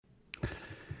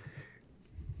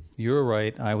You were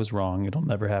right. I was wrong. It'll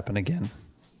never happen again.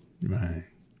 Right.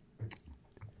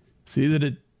 See that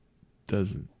it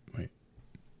doesn't. Wait.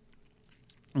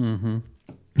 Mm-hmm.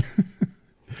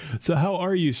 So how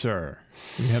are you, sir?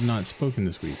 We have not spoken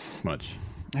this week much.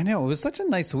 I know. It was such a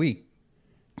nice week.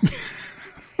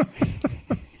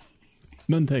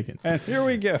 None taken. And here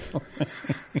we go.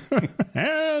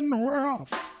 And we're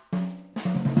off.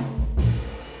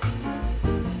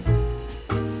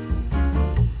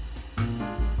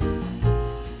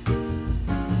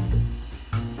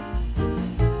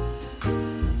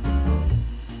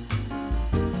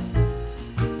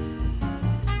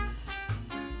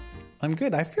 I'm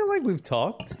good. I feel like we've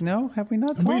talked. No, have we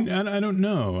not talked? I don't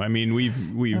know. I mean, we've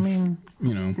you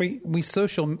know, we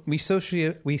social mediaize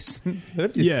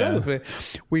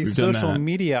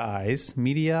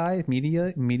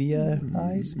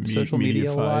social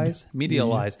media lies.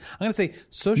 I'm going to say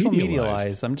social media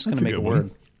lies. I'm just going to make a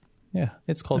word. Yeah,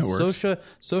 it's called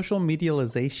social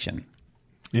medialization.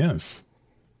 Yes.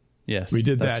 Yes. We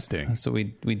did that thing. So we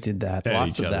did that.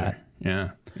 Lots of that.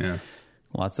 Yeah. Yeah.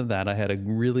 Lots of that. I had a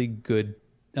really good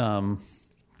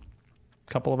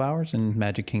couple of hours in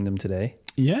Magic Kingdom today.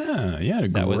 Yeah, a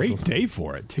great day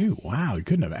for it, too. Wow, you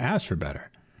couldn't have asked for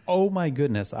better. Oh, my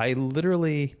goodness. I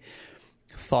literally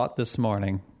thought this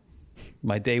morning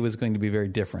my day was going to be very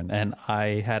different. And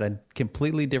I had a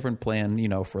completely different plan,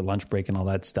 for lunch break and all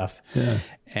that stuff. Yeah.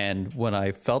 And when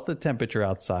I felt the temperature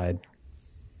outside,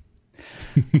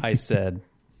 I said,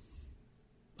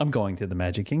 I'm going to the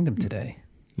Magic Kingdom today.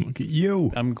 Look at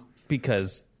you.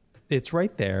 Because it's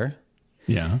right there.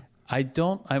 Yeah.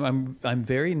 I'm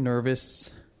very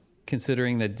nervous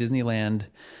considering that Disneyland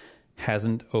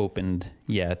hasn't opened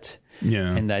yet.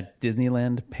 Yeah. And that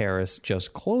Disneyland Paris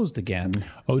just closed again.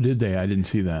 Oh, did they? I didn't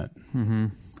see that. Mm-hmm.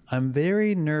 I'm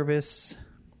very nervous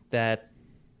that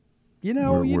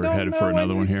we're headed for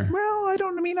another one here. Well, I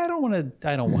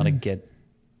don't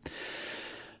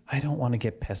want to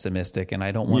get pessimistic, and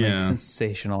I don't want to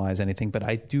sensationalize anything, but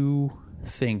I do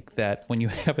think that when you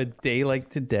have a day like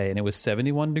today, and it was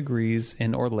 71 degrees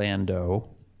in Orlando.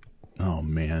 Oh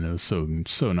man, it was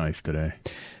so nice today.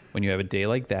 When you have a day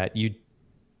like that, you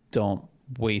don't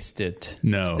waste it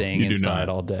staying inside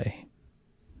all day.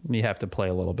 You have to play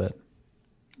a little bit.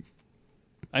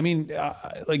 I mean,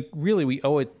 really, we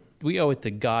owe it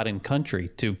to God and country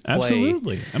to play.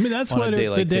 Absolutely. I mean, that's what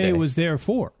the day was there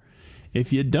for.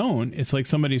 If you don't, it's like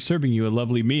somebody serving you a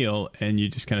lovely meal and you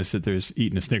just kind of sit there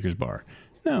eating a Snickers bar.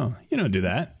 No, you don't do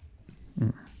that.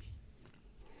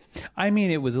 I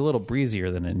mean, it was a little breezier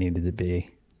than it needed to be.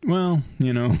 Well,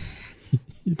 you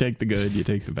take the good, you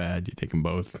take the bad, you take them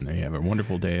both, and they have a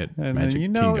wonderful day at Magic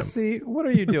Kingdom. See, what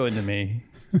are you doing to me?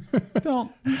 Don't.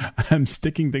 I'm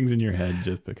sticking things in your head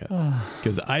just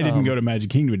because I didn't go to Magic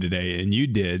Kingdom today and you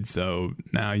did, so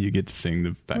now you get to sing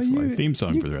the Facts of Life theme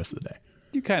song for the rest of the day.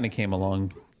 You kind of came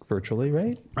along virtually,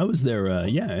 right? I was there. I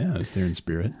was there in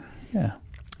spirit. Yeah.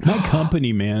 My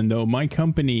company, man, though, my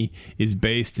company is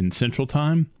based in Central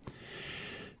Time.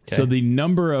 Okay. So the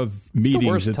number of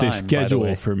meetings that they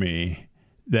schedule for me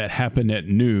that happen at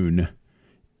noon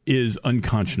is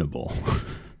unconscionable.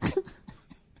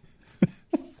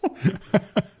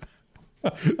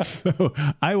 So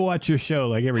I watch your show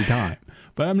like every time,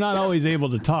 but I'm not always able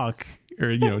to talk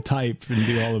or type and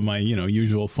do all of my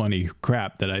usual funny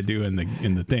crap that I do in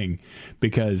the thing,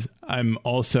 because I'm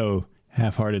also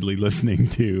half-heartedly listening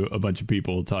to a bunch of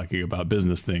people talking about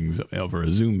business things over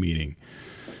a Zoom meeting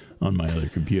on my other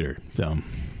computer. So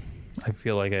I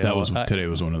feel like today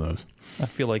was one of those. I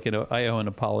feel like I owe an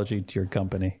apology to your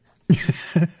company.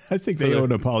 I think they owe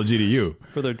an apology to you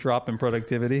for their drop in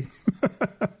productivity.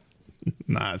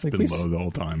 Nah, it's been low the whole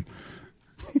time.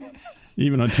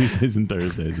 Even on Tuesdays and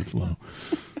Thursdays, it's low.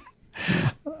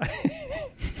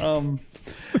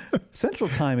 Central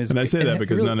Time is... And I say that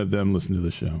because none of them listen to the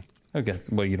show. Okay,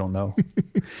 well, you don't know.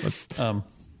 At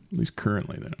least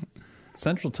currently they don't.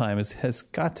 Central Time has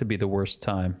got to be the worst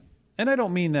time. And I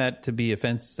don't mean that to be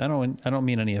offense. I don't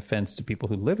mean any offense to people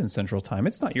who live in Central Time.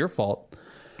 It's not your fault.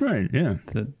 Right, yeah.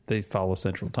 That they follow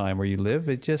Central Time where you live.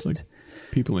 It just... Like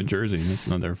people in Jersey, and it's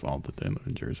not their fault that they live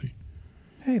in Jersey.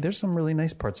 Hey, there's some really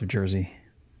nice parts of Jersey.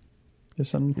 There's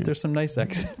some nice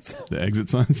exits. The exit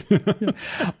signs.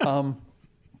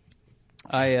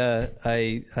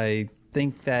 I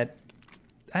think that,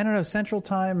 I don't know, Central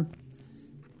Time,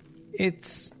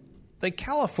 it's like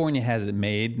California has it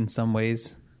made in some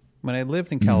ways. When I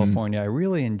lived in California, I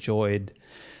really enjoyed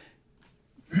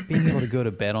being able to go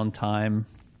to bed on time,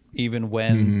 even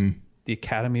when the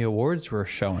Academy Awards were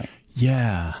showing.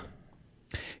 Yeah.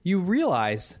 You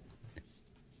realize,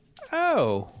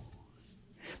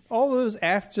 all those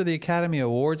after the Academy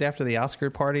Awards, after the Oscar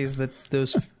parties that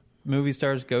those movie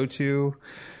stars go to,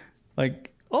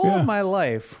 like all of my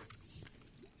life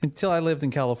until I lived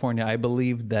in California, I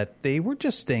believed that they were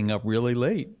just staying up really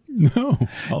late. No,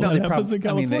 that happens in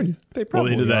California. I mean, they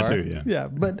probably did that are. too. Yeah, yeah,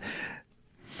 but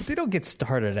they don't get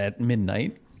started at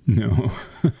midnight. No.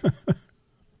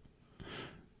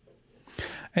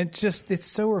 It's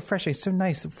so refreshing, so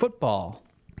nice. Football.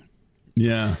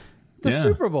 Yeah. The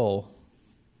Super Bowl.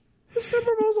 The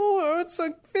Super Bowl's it's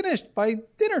like finished by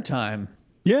dinner time.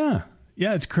 Yeah.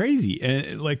 Yeah, it's crazy.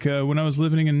 And like when I was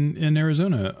living in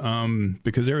Arizona,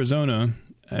 because Arizona,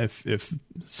 if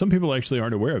some people actually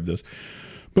aren't aware of this,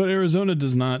 but Arizona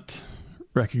does not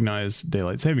recognize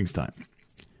daylight savings time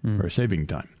or saving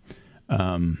time. I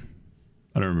don't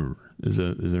remember. Is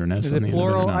there an S is on the it end of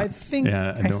plural? it? I think.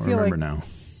 Yeah, I don't remember now.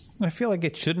 I feel like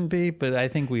it shouldn't be, but I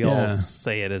think we all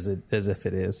say it as if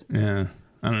it is. Yeah.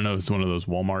 I don't know. It's one of those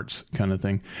Walmarts kind of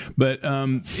thing. But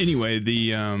anyway,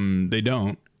 they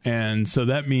don't. And so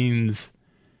that means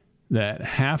that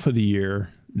half of the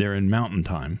year they're in Mountain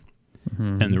Time,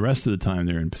 and the rest of the time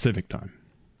they're in Pacific Time.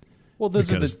 Well,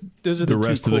 those are the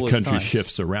rest two of the country times.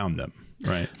 shifts around them,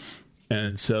 right?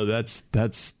 And so that's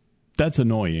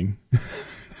annoying.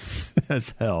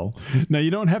 As hell. Now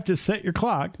you don't have to set your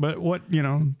clock, but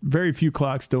very few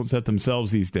clocks don't set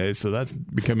themselves these days, so that's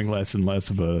becoming less and less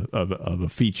of a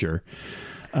feature.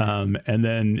 And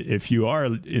then if you are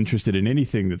interested in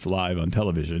anything that's live on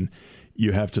television,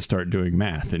 you have to start doing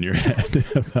math in your head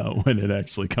about when it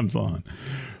actually comes on.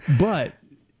 But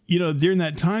during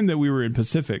that time that we were in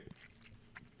Pacific,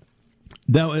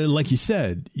 that, like you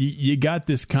said, you got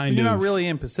this kind You're of. not really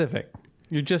in Pacific.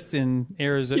 You're just in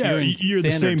Arizona. Yeah, you're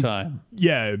in standard time.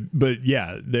 Yeah, but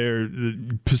they're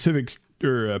the Pacific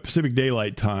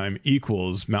Daylight Time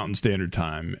equals Mountain Standard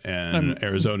Time, and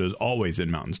Arizona is always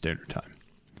in Mountain Standard Time.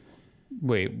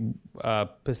 Wait,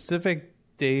 Pacific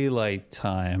Daylight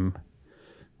Time,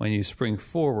 when you spring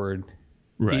forward,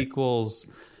 equals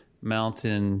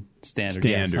Mountain Standard.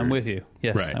 Yes, I'm with you.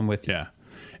 Yes, right. I'm with you. Yeah,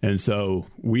 and so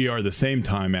we are the same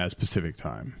time as Pacific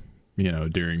Time,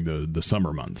 during the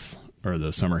summer months. Or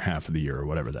the summer half of the year, or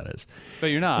whatever that is.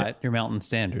 But you're not. You're Mountain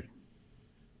Standard.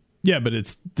 Yeah, but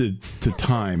it's the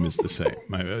time is the same.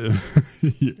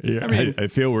 I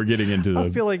feel we're getting into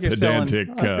the pedantic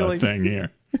thing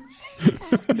here.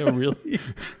 No, really?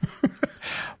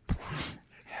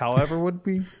 However, would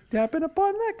we happen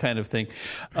upon that kind of thing?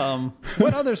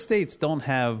 What other states don't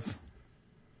have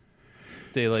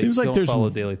daylight? Seems like don't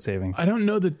follow daylight savings. I don't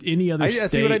know that any other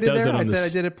state see what I did does there? it. I said I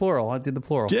did it plural. I did the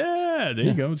plural. Yeah, there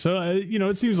you go. So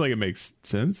it seems like it makes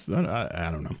sense. I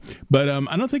don't know, but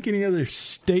I don't think any other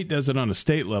state does it on a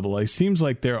state level. It seems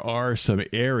like there are some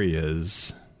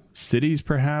areas, cities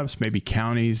perhaps, maybe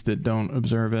counties that don't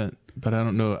observe it. But I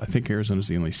don't know. I think Arizona's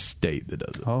the only state that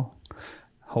does it. Oh,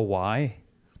 Hawaii.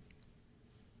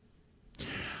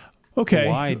 Okay.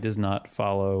 Hawaii does not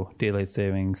follow daylight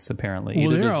savings, apparently.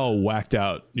 Well, they're all whacked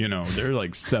out. They're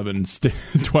like 7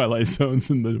 twilight zones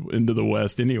into the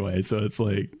west anyway. So it's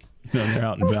like, they're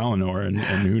out in Valinor, and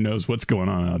who knows what's going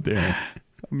on out there.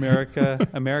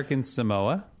 American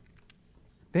Samoa.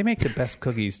 They make the best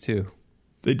cookies too.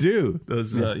 They do.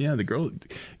 Those, the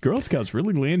Girl Scouts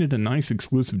really landed a nice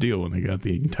exclusive deal when they got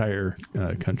the entire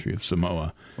country of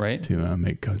Samoa to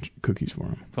make cookies for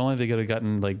them. If only they could have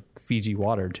gotten like Fiji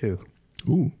water too.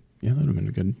 Ooh, yeah, that would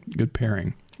have been a good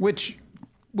pairing. Which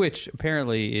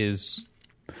apparently is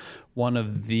one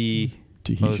of the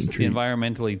most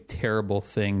environmentally terrible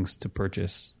things to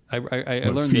purchase. I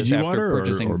learned Fiji this after water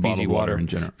purchasing Fiji water in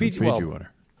general. Fiji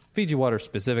water. Fiji water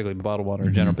specifically, bottled water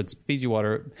in general, but Fiji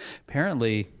water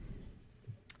apparently,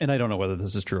 and I don't know whether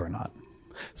this is true or not,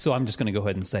 so I'm just going to go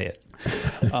ahead and say it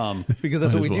because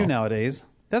that's what we do nowadays.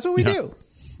 That's what we do.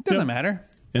 It doesn't matter.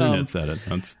 Internet said it.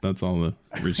 That's all the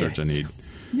research I need.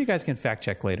 You guys can fact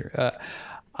check later.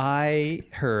 I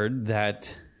heard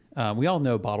that we all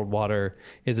know bottled water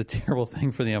is a terrible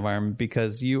thing for the environment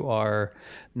because you are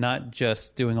not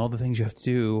just doing all the things you have to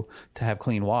do to have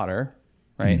clean water,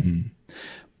 right? Mm-hmm.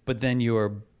 But then you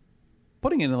are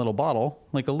putting it in a little bottle,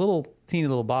 like a little teeny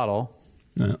little bottle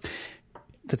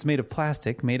that's made of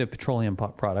plastic, made of petroleum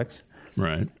products.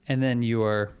 Right. And then you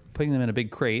are putting them in a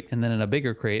big crate, and then in a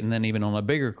bigger crate, and then even on a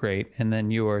bigger crate, and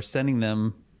then you are sending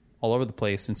them all over the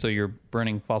place. And so you're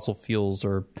burning fossil fuels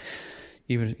or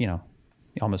even,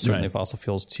 almost certainly fossil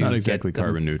fuels to not exactly get them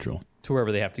carbon neutral to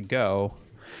wherever they have to go.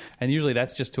 And usually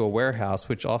that's just to a warehouse,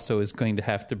 which also is going to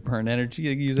have to burn energy,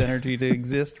 use energy to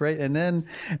exist, right? And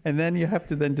then you have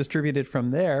to then distribute it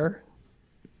from there.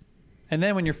 And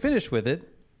then when you're finished with it,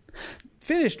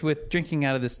 finished with drinking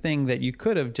out of this thing that you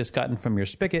could have just gotten from your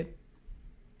spigot.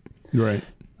 Right.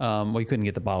 Well, you couldn't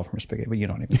get the bottle from your spigot, but you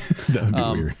don't even. That would be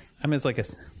weird. I mean, it's like a.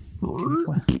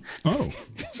 Oh.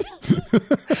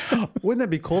 Wouldn't that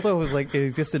be cool though? It was like it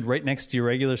existed right next to your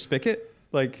regular spigot.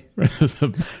 Like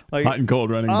hot and cold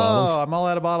running bottles. Oh, I'm all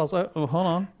out of bottles. Oh, hold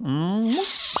on.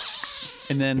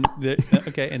 And then,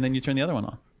 and then you turn the other one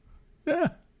on. Yeah.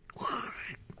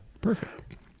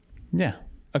 Perfect. Yeah.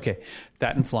 Okay.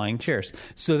 That and flying chairs.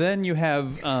 So then you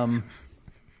have,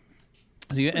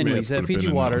 you have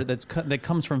Fiji water that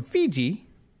comes from Fiji.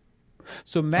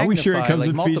 So magnify, are we sure it comes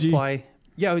in multiply. Fiji?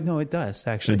 Yeah, no, it does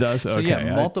actually. It does. Okay. So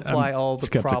yeah, multiply all the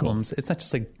skeptical. problems. It's not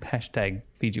just like hashtag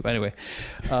Fiji. Anyway,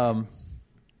 so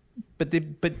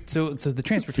the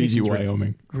transportation Fiji,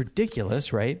 Wyoming,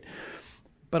 ridiculous, right?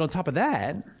 But on top of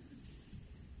that,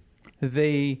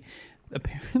 they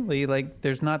apparently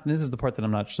there's not. This is the part that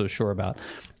I'm not so sure about.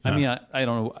 I mean, I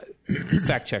don't know.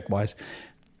 Fact check wise,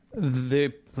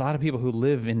 a lot of people who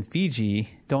live in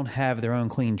Fiji don't have their own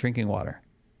clean drinking water.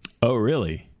 Oh,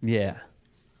 really? Yeah.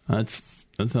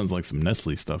 That sounds like some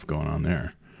Nestle stuff going on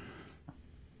there.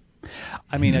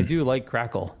 I mean, I do like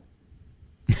Crackle.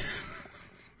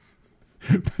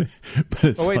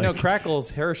 But no,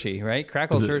 Crackle's Hershey, right?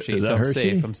 Crackle's Hershey, is so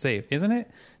Hershey? I'm safe, isn't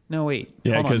it? No, wait.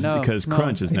 Yeah, because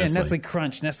Crunch is Nestle. Yeah, Nestle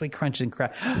Crunch and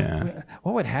Crackle. Yeah.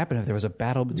 What would happen if there was a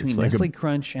battle between Nestle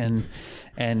Crunch and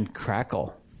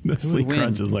Crackle? Nestle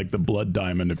Crunch is like the blood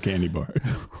diamond of candy bars.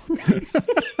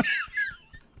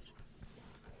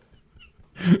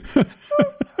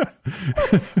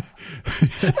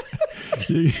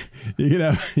 you can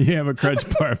have a Crunch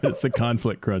bar, but it's a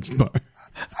conflict Crunch bar.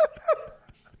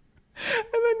 And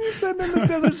then you send them the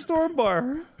Desert Storm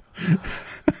bar.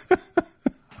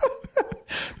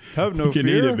 Have no fear. You can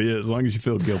fear. eat it, but as long as you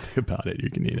feel guilty about it,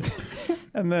 you can eat it.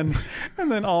 And then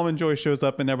Almond Joy shows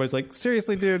up, and everybody's like,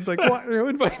 "Seriously, dude? Like, what? Who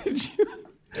invited you?"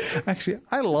 Actually,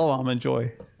 I love Almond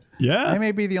Joy. Yeah, I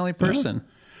may be the only person.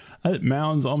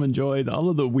 Mounds, Almond Joy,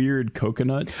 all of the weird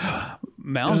coconut.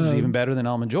 Mounds is even better than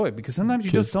Almond Joy because sometimes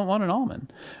you just don't want an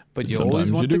almond, but you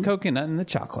always want the coconut and the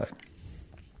chocolate.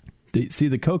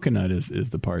 The coconut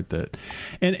is the part that,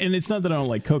 and it's not that I don't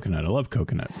like coconut. I love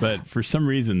coconut, but for some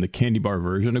reason the candy bar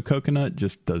version of coconut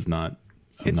just does not.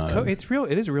 It's real.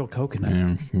 It is real coconut.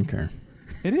 Yeah, okay.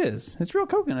 It is. It's real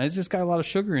coconut. It's just got a lot of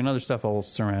sugar and other stuff all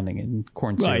surrounding it, and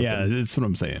corn syrup. Well, yeah, that's what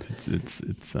I'm saying. It's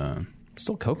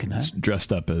still coconut. It's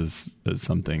dressed up as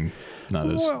something not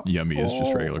as yummy as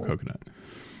just regular coconut.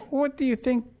 What do you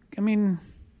think? I mean,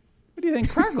 what do you think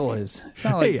Crackle is? It's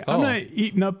not like, I'm not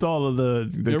eating up all of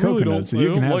the coconuts, so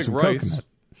you can have some coconut.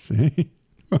 See?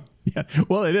 Yeah.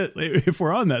 Well, it is. If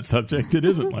we're on that subject, it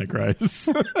isn't like rice.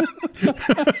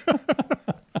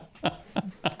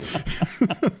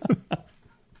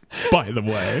 By the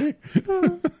way,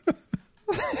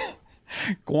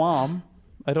 Guam.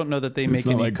 I don't know that they make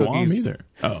any like cookies Guam either.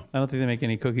 Oh, I don't think they make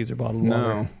any cookies or bottled water.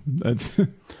 No, that's.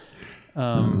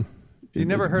 You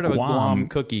never heard of a Guam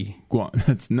cookie? Guam.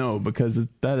 Because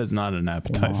that is not an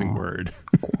appetizing word.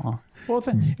 Guam. Well,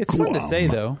 it's fun to say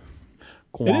though.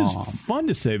 Guam. It is fun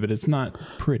to say, but it's not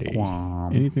pretty.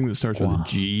 Guam. Anything that starts with a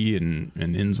G and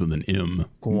ends with an M.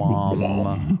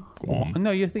 Guam. Guam.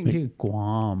 No, you're thinking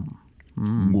Guam.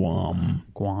 Guam.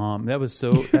 Guam.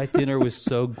 That dinner was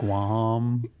so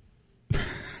Guam.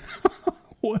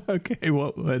 Okay,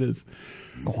 what is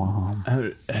Guam?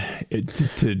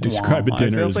 To describe a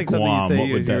dinner as like Guam, what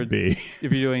would that be? If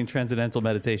you're doing transcendental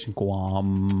meditation,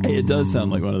 Guam. It does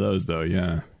sound like one of those, though.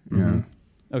 Yeah, yeah.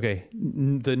 Okay,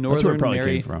 That's where it probably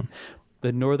came from.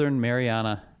 The Northern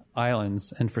Mariana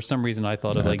Islands, and for some reason I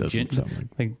thought of like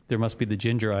there must be the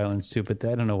Ginger Islands too, but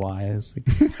I don't know why. I was like,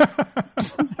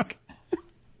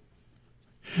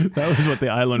 that was what the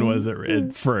island was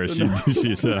at first.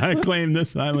 She said, "I claim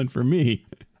this island for me,"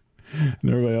 and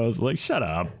everybody else was like, "Shut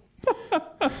up."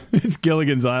 It's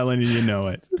Gilligan's Island, and you know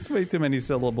it. It's way too many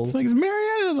syllables. It's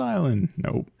Mariana's Island.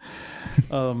 Nope.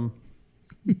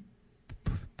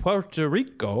 Puerto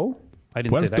Rico. I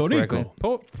didn't say that correctly.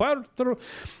 Puerto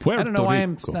I don't know why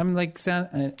I'm like.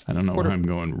 I don't know why I'm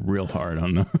going real hard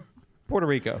on the Puerto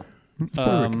Rico.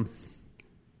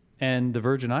 And the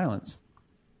Virgin Islands.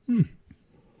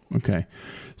 Okay,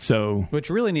 so which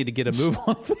really need to get a move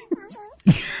on things.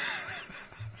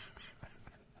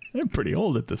 They're pretty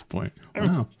old at this point.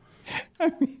 Wow.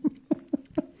 I mean,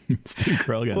 Steve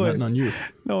Carell got nothing on you.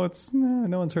 No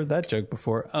one's heard that joke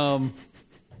before.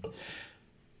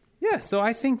 Yeah, so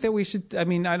I think that we should. I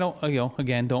mean, I don't.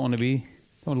 Again, don't want to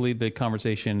lead the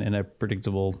conversation in a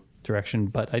predictable direction,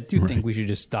 but I do think we should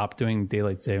just stop doing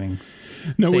daylight savings.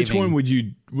 No, saving. which one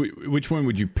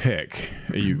would you pick?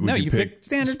 Would you pick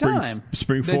standard time.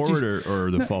 Spring forward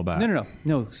or the fall back?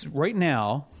 No. Right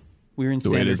now, we're in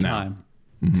standard time.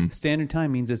 Mm-hmm. Standard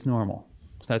time means it's normal.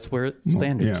 That's where it's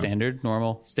standard. Yeah. Standard,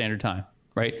 normal, standard time.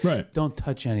 Right? Right. Don't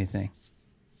touch anything.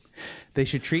 They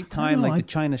should treat time like the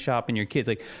China shop and your kids.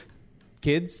 Like,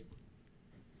 kids,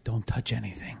 don't touch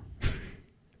anything.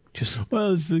 Just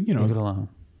leave it alone.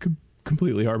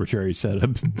 Completely arbitrary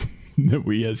setup that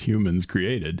we as humans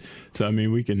created. So I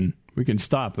mean, we can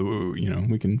stop.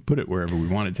 We can put it wherever we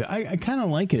want it to. I kind of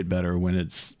like it better when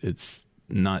it's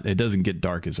not. It doesn't get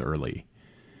dark as early.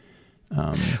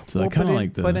 So I kind of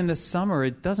like but in the summer,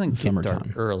 it doesn't get dark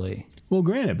early. Well,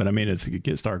 granted, but I mean, it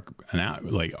gets dark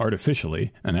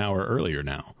artificially an hour earlier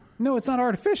now. No, it's not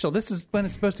artificial. This is when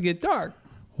it's supposed to get dark.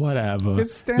 Whatever.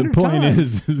 It's standard the point time.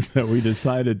 is that we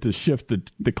decided to shift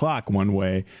the clock one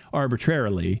way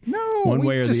arbitrarily. No, one we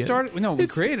way or just the started. No, we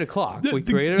created a clock. We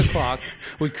created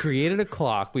a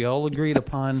clock. We all agreed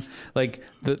upon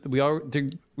we all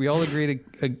agreed.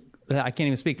 I can't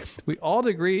even speak. We all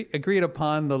agreed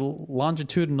upon the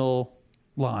longitudinal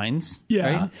lines,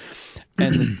 right?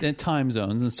 And the time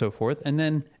zones and so forth. And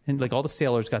then all the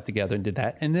sailors got together and did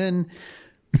that. And then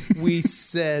we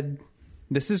said,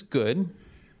 this is good.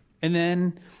 And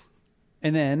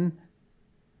then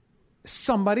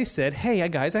somebody said, hey,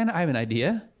 guys, I have an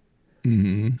idea.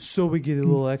 Mm-hmm. So we get a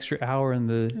little extra hour in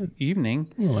the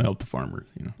evening. Well, help the farmer,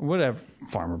 Whatever.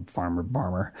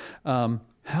 Farmer.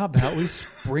 How about we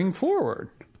spring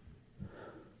forward?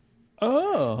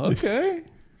 Oh, okay.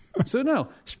 So no,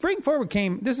 spring forward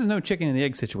came. This is no chicken and the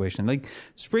egg situation. Like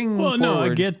spring forward. No, I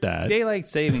get that. Daylight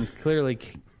savings clearly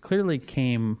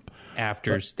came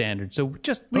after standard. So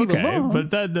just leave it alone.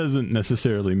 But that doesn't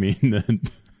necessarily mean that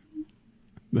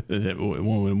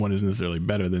one is necessarily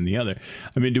better than the other.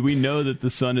 I mean, do we know that the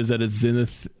sun is at its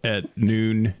zenith at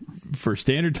noon for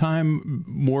standard time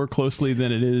more closely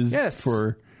than it is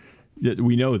for?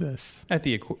 We know this. At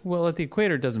the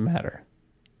equator, it doesn't matter.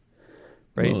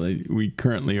 Right? Well, we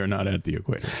currently are not at the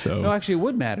equator, so no. Actually, it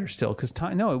would matter still because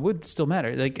time. No, it would still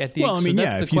matter. Like at the. Well, I mean,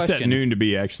 if you set noon to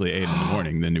be actually 8 in the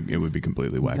morning, then it would be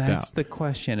completely whacked out. That's the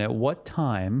question. At what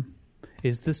time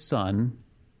is the sun?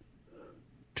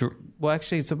 Well,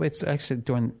 actually, it's actually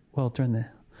during the.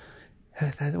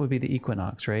 That would be the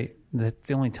equinox, right? That's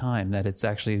the only time that it's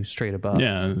actually straight above.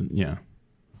 Yeah.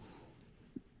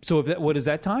 So what is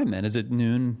that time then? Is it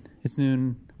noon? It's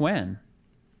noon when?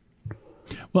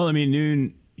 Well, I mean,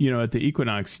 noon, at the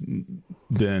equinox,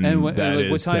 then what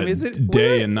time is it?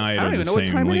 Day and night. I don't even know what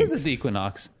time it is at the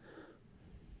equinox.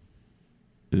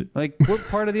 What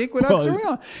part of the equinox are we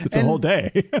on? It's a whole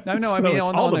day. No, so I mean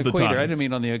on the equator. I didn't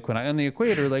mean on the equinox. On the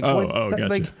equator,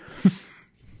 gotcha.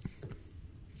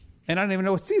 And I don't even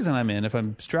know what season I'm in if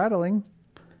I'm straddling.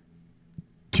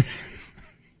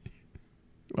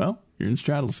 Well, you're in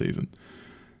straddle season.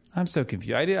 I'm so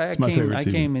confused. I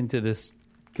came into this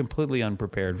completely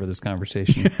unprepared for this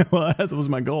conversation. Well, that was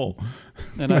my goal.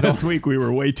 And last week we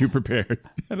were way too prepared.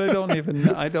 And I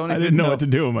didn't know what to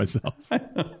do with myself. I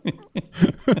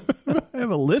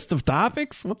have a list of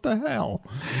topics? What the hell?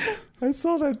 I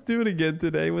saw that dude again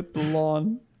today with the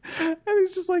lawn. And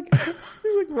he's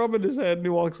rubbing his head and he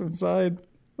walks inside.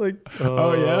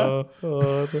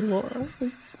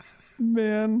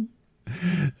 Man.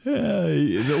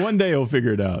 One day he'll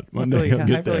figure it out. One day he'll get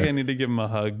there. I feel like I need to give him a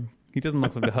hug. He doesn't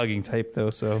look like the hugging type,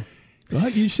 though. So, well,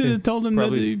 you should have told him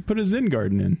that he put a Zen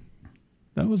garden in.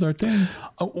 That was our thing.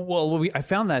 I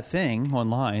found that thing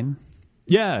online.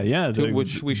 Yeah.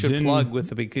 Which we should plug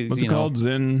with because what's it called?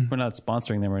 Zen. We're not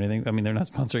sponsoring them or anything. I mean, they're not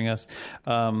sponsoring us.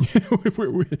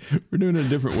 We're doing it a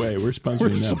different way. We're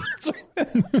sponsoring them.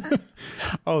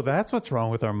 Oh, that's what's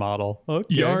wrong with our model.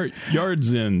 Okay.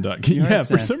 Yardzen. Yeah,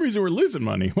 for some reason we're losing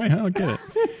money. Wait, I don't get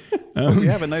it. We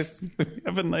have a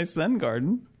nice Zen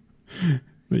garden.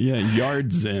 But yeah,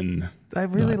 Yardzen. I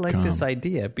really like this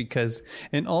idea because,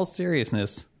 in all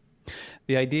seriousness,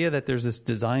 the idea that there's this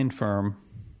design firm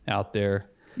out there,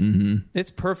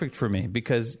 it's perfect for me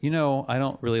because, I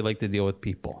don't really like to deal with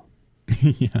people.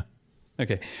 Yeah.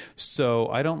 Okay. So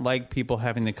I don't like people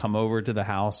having to come over to the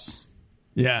house.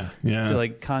 Yeah. To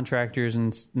contractors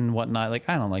and whatnot.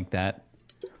 I don't like that.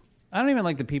 I don't even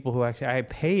like the people who actually I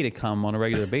pay to come on a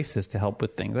regular basis to help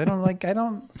with things. I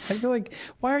feel like,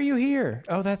 why are you here?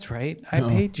 Oh, that's right. I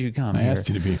paid you to come here. I asked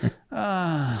you to be here.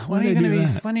 When are you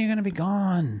going to be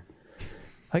gone?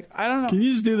 I don't know. Can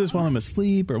you just do this while I'm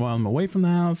asleep or while I'm away from the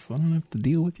house? I don't have to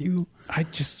deal with you. I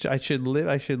should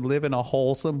live in a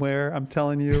hole somewhere. I'm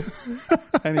telling you.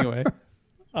 Anyway.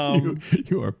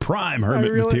 You are prime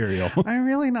hermit material. I'm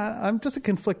really not. I'm just a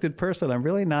conflicted person. I'm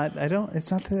really not. I don't.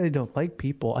 It's not that I don't like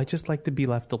people. I just like to be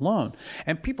left alone,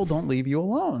 and people don't leave you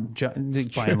alone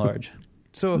by and large.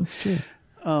 So That's true.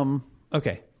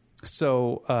 Okay.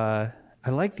 So I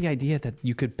like the idea that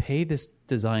you could pay this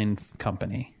design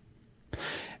company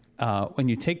when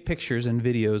you take pictures and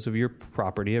videos of your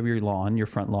property, of your lawn, your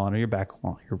front lawn, or your back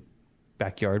lawn, your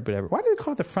backyard, whatever. Why do they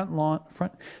call it the front lawn?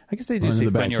 I guess they do say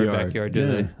front yard, backyard, do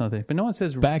they? Oh, but no one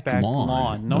says back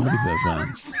lawn. Nobody says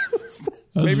that.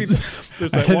 Maybe there's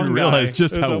that I didn't one guy. realize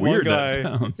just There's how that weird one that guy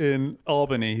sounds. in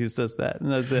Albany who says that, and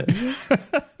that's it.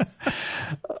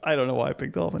 I don't know why I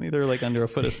picked Albany. They're like under a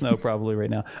foot of snow probably right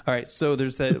now. All right, so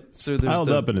there's that. So there's Piled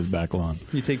up in his back lawn.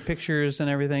 You take pictures and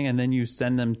everything, and then you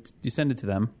send it to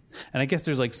them. And I guess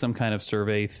there's like some kind of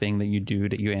survey thing that you do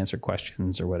that you answer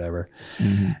questions or whatever,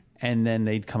 and then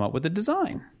they'd come up with a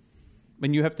design.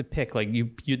 And you have to pick like you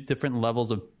different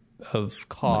levels of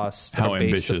cost. How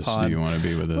ambitious do you want to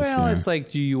be with this? Well, it's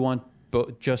like, do you want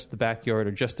just the backyard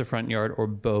or just the front yard or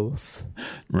both?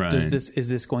 Right. Is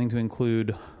this going to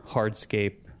include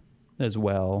hardscape as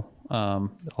well? All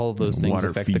of those things water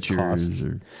affect features the cost.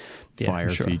 or fire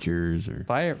features or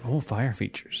fire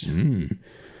features.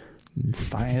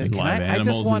 Live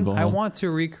animals involved. I want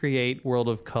to recreate World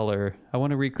of Color. I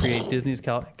want to recreate Disney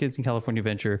California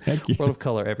Adventure World of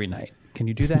Color every night. Can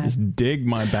you do that? Just dig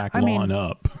my back lawn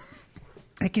up.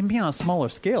 It can be on a smaller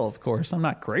scale, of course. I'm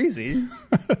not crazy.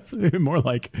 More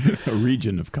like a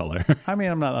region of color. I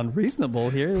mean, I'm not unreasonable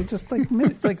here. It's just like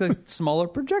it's like smaller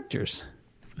projectors.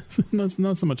 It's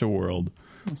not so much a world.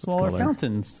 Smaller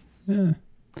fountains. Yeah.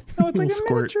 No, it's like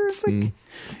a miniature.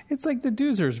 It's like the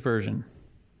Doozers version.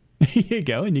 Here you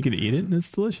go, and you can eat it, and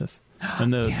it's delicious.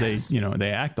 And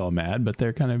they act all mad, but they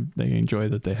enjoy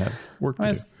that they have work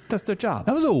to do. That's their job.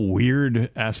 That was a weird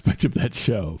aspect of that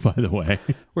show, by the way.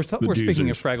 We're speaking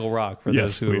of Fraggle Rock for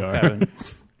those who haven't.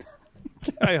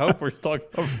 I hope we're talking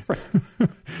about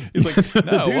Fraggle. He's like,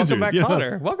 no, welcome back,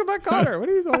 Cotter. Welcome back, Cotter. What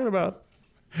are you talking about?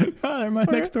 Oh, they're my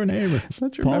next door neighbors.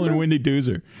 Paul and Wendy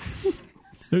Doozer.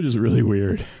 They're just really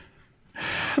weird.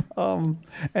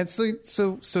 And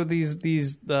so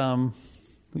these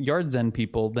Yard's End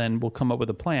people then will come up with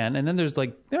a plan, and then there's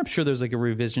I'm sure there's like a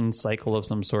revision cycle of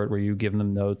some sort where you give them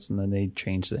notes and then they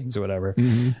change things or whatever,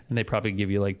 and they probably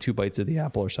give you like 2 bites of the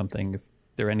apple or something if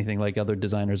they're anything like other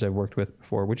designers I've worked with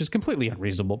before, which is completely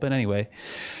unreasonable. But anyway,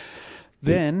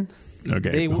 then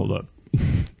hold up.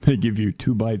 They give you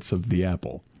 2 bites of the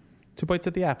apple. 2 bites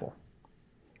at the apple.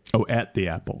 Oh, at the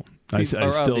apple. This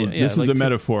is a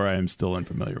metaphor I am still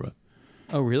unfamiliar with.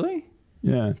 Oh, really?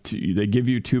 Yeah, they give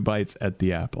you 2 bites at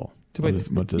the apple. 2 bites.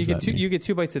 What does that mean? You get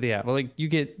 2 bites of the apple. Like you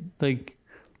get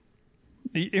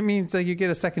it means like you get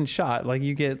a second shot. Like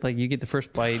you get the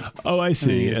first bite. Oh, I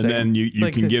see. And then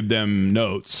you can give them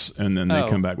notes, and then they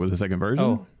come back with a second version.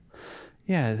 Oh,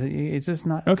 yeah. It's just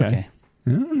not okay. I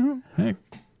don't know. Heck,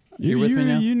 you're with me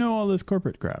now. You know all this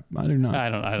corporate crap. I do not.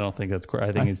 I don't think that's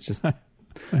correct. I think it's just. I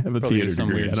have a theater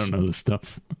degree. I don't know this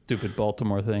stuff. Stupid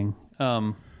Baltimore thing.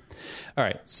 All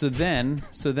right. So then,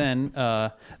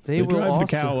 they will drive also,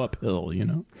 the cow uphill. You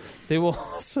know. They will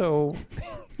also.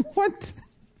 What?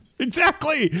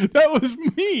 Exactly. That was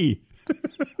me.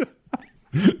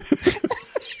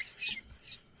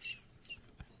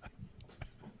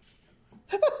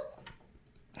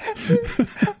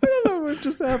 I don't know what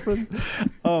just happened.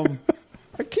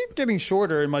 I keep getting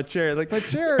shorter in my chair. Like my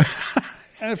chair.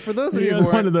 And for those of you who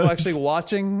are actually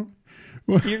watching,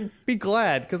 you'd be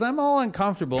glad because I'm all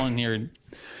uncomfortable in here.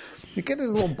 You get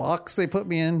this little box they put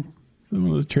me in. Some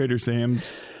of those Trader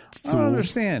Sam's. I don't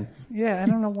understand. Yeah, I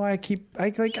don't know why I keep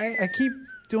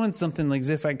doing something like as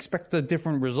if I expect a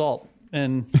different result,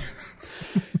 and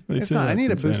it's not. I need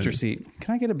a booster seat.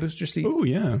 Can I get a booster seat? Oh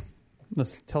yeah, a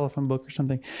telephone book or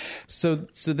something. So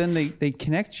then they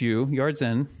connect you, Yard's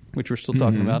End, which we're still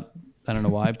talking about. I don't know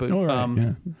why, but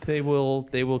they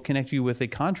will connect you with a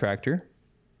contractor.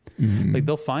 Like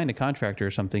they'll find a contractor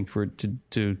or something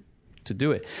to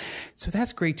do it. So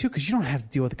that's great too because you don't have to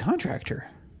deal with the contractor.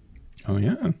 Oh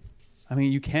yeah. I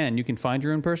mean, you can find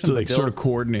your own person. So they sort of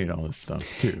coordinate all this stuff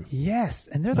too. Yes,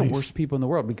 and they're the worst people in the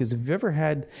world because if you've ever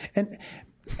had and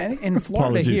in Florida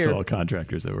apologies here, to all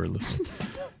contractors that were listening.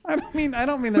 I don't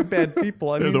mean they're bad people.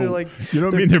 I mean they're like you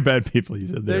don't mean they're bad people. You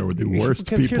said they were the worst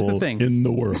people in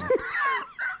the world.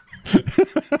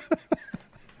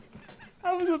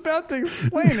 I was about to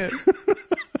explain it.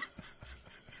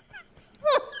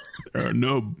 There are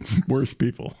no worse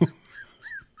people.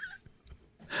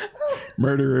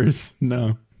 Murderers,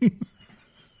 no.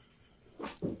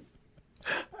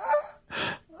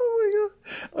 Oh my god!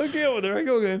 Okay, well there I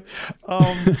go again.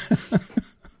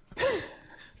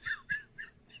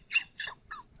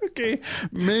 Okay,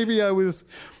 maybe I was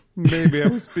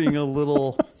being a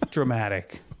little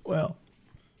dramatic. Well,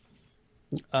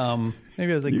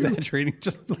 Maybe I was exaggerating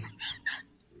just.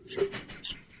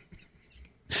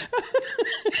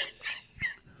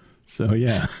 So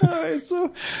yeah. All right,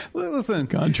 so listen,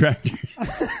 Contractor.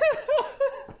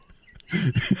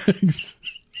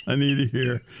 I need to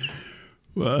hear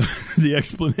the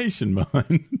explanation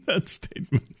behind that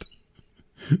statement.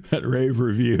 That rave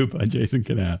review by Jason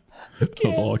Knapp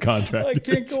of all contractors. I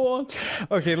can't go on.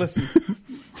 Okay, listen.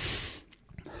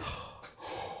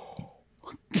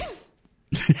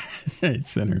 Hey,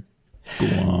 Center.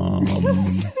 Guam.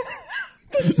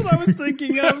 That's what I was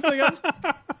thinking. And I was like,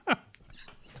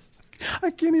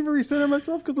 I can't even recenter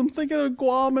myself because I'm thinking of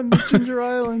Guam and the Ginger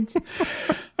Islands.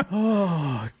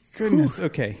 Oh, goodness.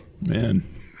 Okay. Man.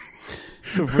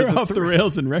 So We're off the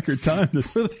rails in record time.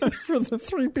 For the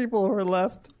three people who are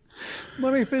left,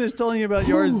 let me finish telling you about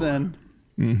Yard's End.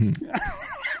 I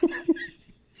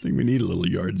think we need a little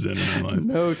Yard's End in our life.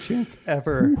 No chance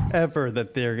ever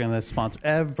that they're going to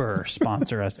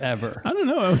sponsor us, ever. I don't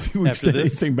know. I don't think we've After said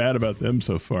this. anything bad about them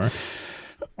so far.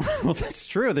 Well, that's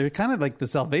true. They're kind of like the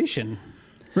Salvation.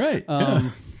 Right. Yeah.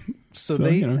 So you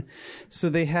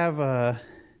they have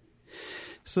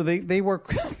they work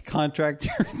with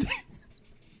contractor.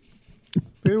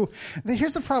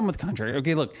 Here's the problem with contractor.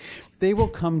 Okay, look, they will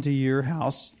come to your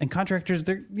house, and contractors,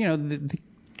 they're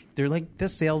they're like the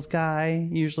sales guy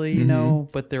usually, you know,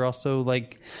 but they're also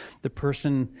like the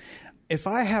person. If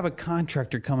I have a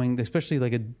contractor coming, especially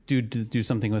like a dude to do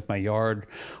something with my yard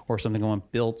or something I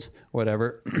want built,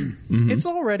 whatever, it's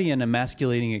already an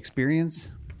emasculating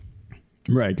experience.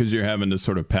 Right, because you're having to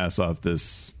sort of pass off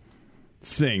this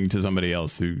thing to somebody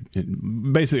else who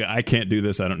basically, I can't do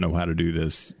this. I don't know how to do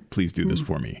this. Please do this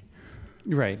for me.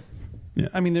 Right. Yeah.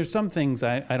 I mean, there's some things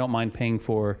I don't mind paying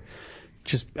for.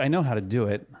 Just I know how to do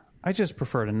it. I just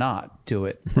prefer to not do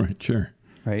it. Right, sure.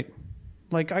 Right.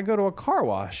 Like I go to a car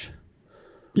wash.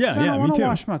 Yeah, I yeah, don't me want to too.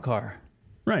 wash my car.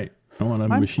 Right. I want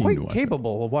a I'm machine quite to wash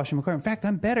capable of washing my car. In fact,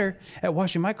 I'm better at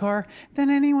washing my car than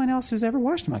anyone else who's ever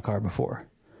washed my car before.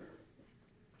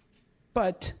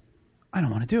 But I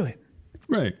don't want to do it.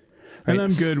 Right. And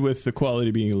I'm good with the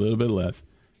quality being a little bit less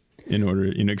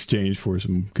in exchange for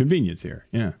some convenience here.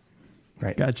 Yeah.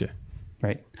 Right. Gotcha.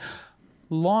 Right.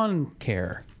 Lawn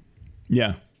care.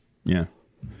 Yeah. Yeah.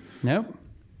 Nope.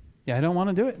 Yeah, I don't want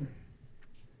to do it.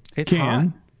 It's hot.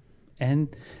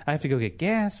 And I have to go get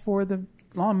gas for the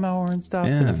lawnmower and stuff.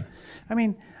 Yeah. And I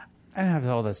mean, I have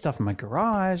all that stuff in my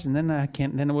garage, and then I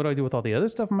can't. Then what do I do with all the other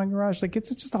stuff in my garage? Like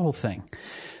it's just a whole thing.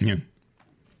 Yeah.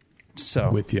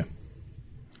 So With you.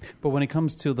 but when it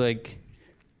comes to like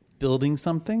building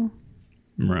something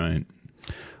Right.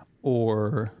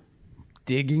 or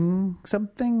digging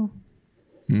something,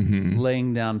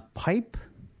 laying down pipe,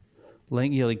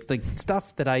 like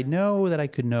stuff that I know that I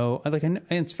could know. Like,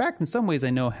 in fact, in some ways, I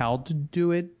know how to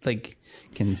do it, like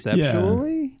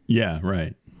conceptually. Yeah,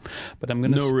 right. But I'm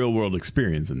gonna. No real world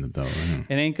experience in it, though. Right?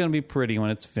 It ain't gonna be pretty when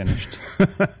it's finished.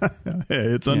 Hey,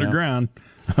 it's underground.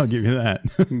 I'll give you that.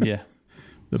 Yeah.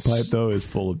 The pipe, though, is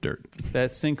full of dirt.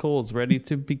 That sinkhole is ready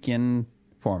to begin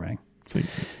forming.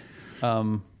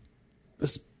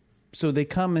 So they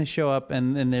come and show up,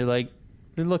 and they're like,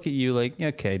 they look at you like,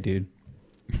 okay, dude.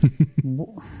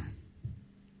 What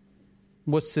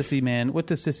does Sissy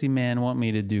Man want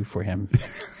me to do for him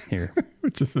here?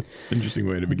 Which is an interesting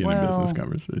way to begin a business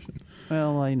conversation.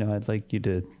 Well, I know. I'd like you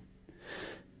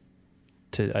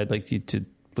to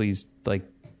please like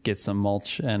get some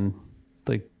mulch and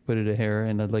like put it a hair,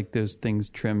 and I'd like those things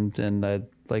trimmed, and I'd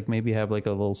like maybe have like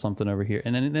a little something over here.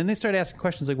 And then they start asking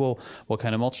questions like, well, what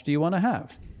kind of mulch do you want to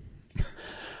have?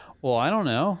 Well, I don't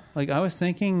know. Like I was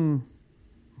thinking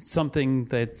something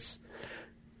that's,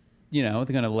 they're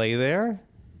going to lay there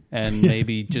and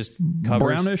maybe just cover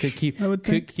brownish, to keep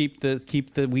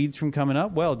the weeds from coming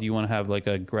up. Well, do you want to have like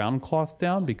a ground cloth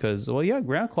down? Because,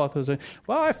 ground cloth was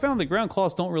I found that ground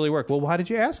cloths don't really work. Well, why did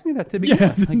you ask me that to begin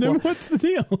with? Like, then what's the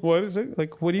deal? What is it?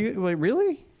 Like, what do you, like,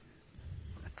 really?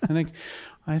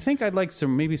 I think I'd like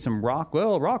maybe some rock.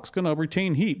 Well, rock's going to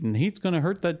retain heat, and heat's going to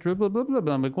hurt that blah, blah, blah, blah,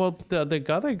 blah. I'm like, well, the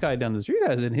other guy down the street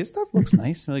has it, and his stuff looks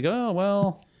nice. I'm like, oh,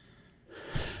 well.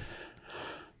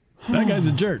 That guy's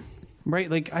a jerk.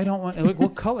 Right, like I don't want like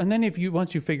what color. And then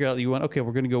once you figure out you want, okay,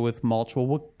 we're going to go with mulch. Well,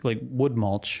 what like wood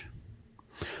mulch?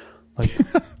 Like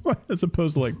as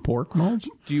opposed to like pork mulch?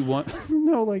 Do you want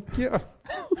yeah,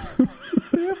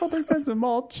 other kinds of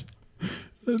mulch?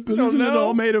 But isn't it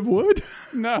all made of wood?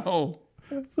 No,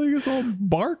 it's like it's all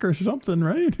bark or something,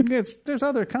 right? There's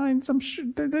other kinds. I'm sure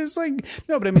there's like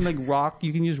no, but I mean like rock.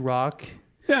 You can use rock.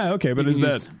 Yeah, okay, but is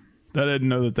that I didn't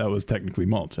know that was technically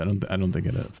mulch. I don't think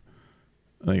it is.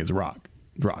 I think it's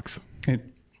rocks. I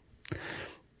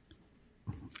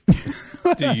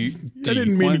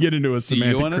didn't mean to get into a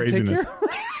semantic craziness.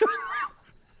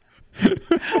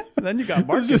 Then you got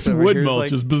Marcus. This wood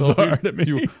mulch is bizarre to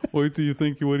me. What do you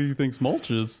think mulch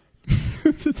is?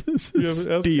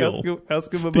 Steel.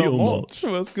 Ask him Steel about mulch.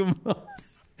 Ask him.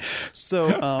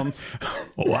 So,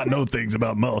 I know things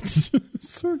about mulch.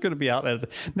 so we're gonna be out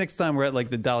at next time we're at like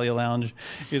the Dahlia Lounge.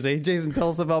 You say, hey, Jason, tell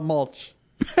us about mulch.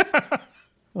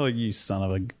 Oh, you son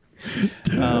of a!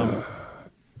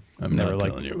 I'm never not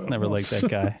liked, telling you about never mulch. liked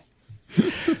that guy.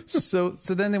 So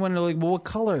then they went to like, well, what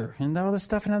color and all this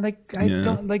stuff, and I'm like, I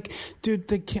don't like, dude.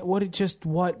 They can't. What do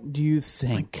you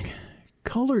think?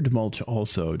 Colored mulch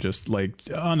also, just like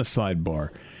on a sidebar,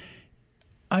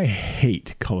 I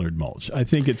hate colored mulch. I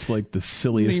think it's like the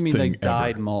silliest What do you mean, thing like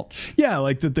dyed ever. mulch? Yeah,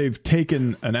 like that they've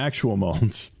taken an actual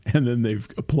mulch and then they've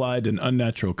applied an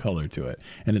unnatural color to it,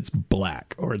 and it's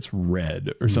black or it's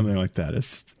red or something like that.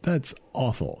 That's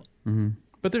awful. Mm-hmm.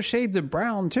 But there's shades of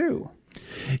brown too.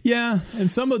 Yeah,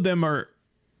 and some of them are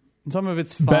some of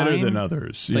it's fine, better than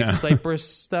others. Like yeah. cypress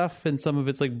stuff, and some of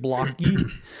it's like blocky,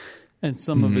 and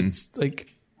some of it's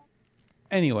like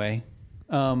anyway.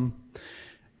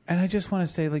 And I just want to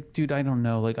say, like, dude, I don't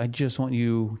know. Like, I just want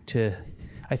you to.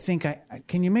 I think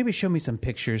can you maybe show me some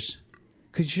pictures?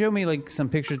 Could you show me like some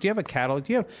pictures? Do you have a catalog?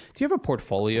 Do you have a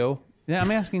portfolio? Yeah,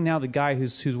 I'm asking now the guy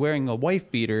who's wearing a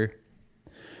wife beater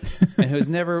and who's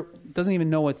doesn't even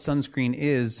know what sunscreen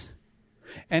is,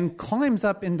 and climbs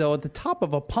up into the top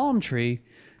of a palm tree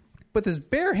with his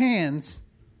bare hands.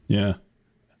 Yeah.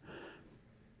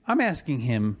 I'm asking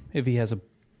him if he has a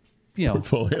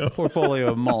portfolio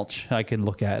of mulch I could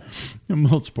look at. A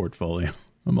mulch portfolio.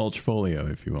 A mulch folio,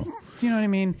 if you will. You know what I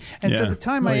mean? And so Yeah. the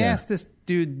time I yeah. asked this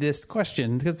dude this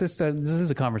question, because this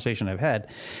is a conversation I've had,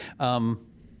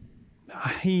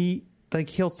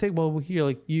 he'll say, well,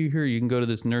 you can go to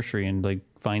this nursery and like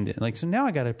find it. Like, so now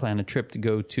I got to plan a trip to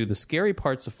go to the scary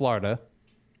parts of Florida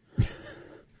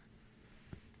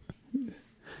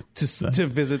to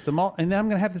visit the mulch. And then I'm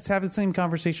going to have the same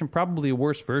conversation, probably a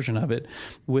worse version of it,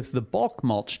 with the bulk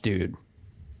mulch dude.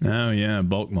 Oh yeah,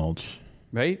 bulk mulch.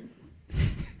 Right?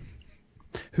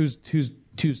 whose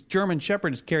German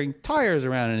Shepherd is carrying tires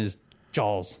around in his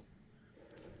jaws.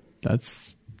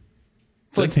 That's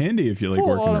Like, handy if you like full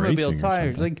working automobile racing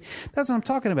tires. or something. Like, that's what I'm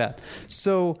talking about.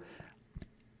 So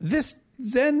this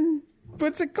Zen,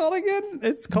 what's it called again?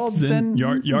 It's called Zen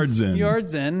Yard Zen. Yard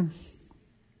Zen.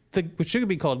 Which should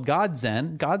be called God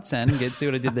Zen. See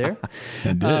what I did there?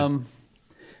 I did.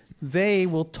 They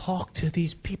will talk to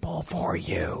these people for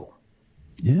you.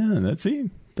 Yeah, that's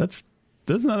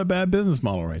not a bad business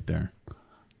model right there.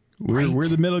 We're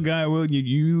the middle guy. Well,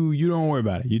 you don't worry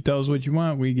about it. You tell us what you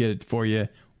want, we get it for you.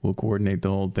 We'll coordinate the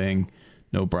whole thing,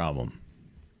 no problem.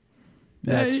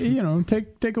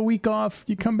 Take a week off.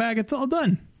 You come back, it's all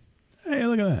done. Hey,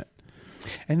 look at that.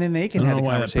 And then they can have the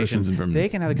conversation. They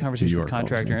can have the conversation with the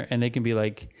contractor, and they can be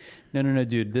like, "No,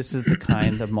 dude, this is the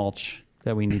kind of mulch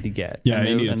that we need to get." Yeah,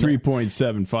 you need a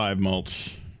 3.75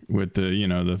 mulch with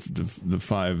the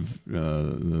 5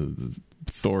 the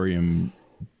thorium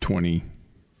 20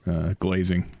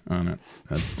 glazing on it.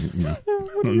 That's I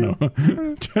don't know.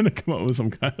 Trying to come up with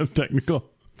some kind of technical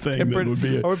thing that would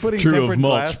be true of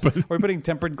mulch. But we're putting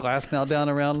tempered glass now down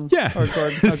around yeah, our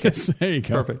garden. Okay, there you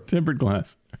go. Perfect. Tempered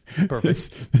glass.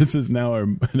 Perfect. This is now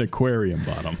an aquarium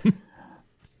bottom.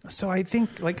 So I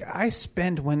think, like, I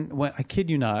spent when I kid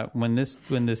you not, when this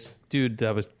dude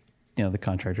that was, the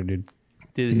contractor dude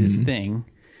did his thing,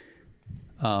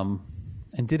 and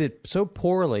did it so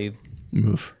poorly.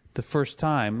 Oof. The first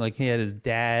time, like, he had his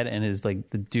dad and his, like,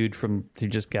 the dude who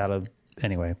just got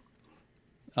anyway.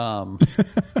 No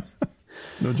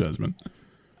judgment.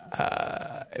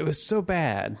 It was so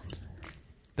bad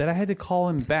that I had to call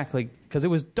him back, like, because it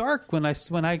was dark when I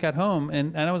got home,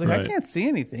 and I was like, right. I can't see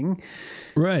anything.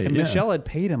 Right. And yeah. Michelle had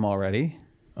paid him already.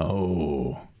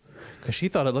 Oh. Because she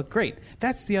thought it looked great.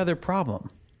 That's the other problem.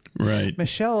 Right.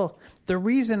 Michelle, the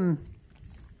reason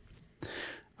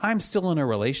I'm still in a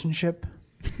relationship.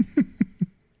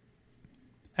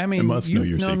 I mean,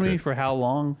 you've known me for how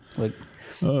long? Like,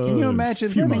 can you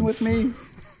imagine living months. with me?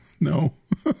 No.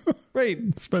 Right.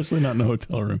 Especially not in a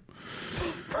hotel room.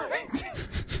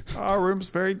 Our room's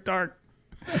very dark.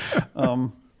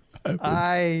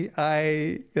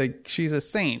 I like, she's a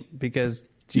saint because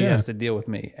she has to deal with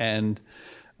me, and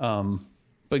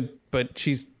but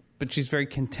she's very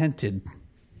contented.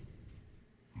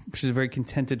 She's a very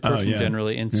contented person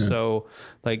generally, and so,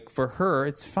 like, for her,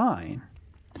 it's fine.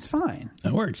 It's fine.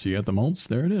 That works. You got the mulch.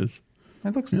 There it is.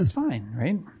 It looks it's fine,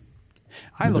 right?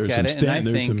 I look at it and I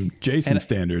there's think some Jason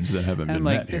standards that haven't and been I'm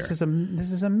like, met here. this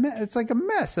is a mess. It's like a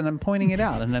mess, and I'm pointing it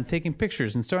out, and I'm taking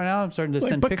pictures, and I'm starting to like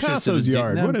send pictures to the Picasso's dude.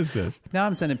 yard. What is this? Now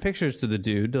I'm sending pictures to the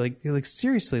dude. Like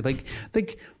seriously, like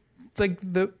the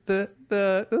this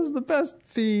is the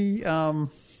best. The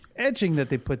edging that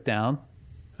they put down.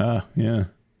 Yeah.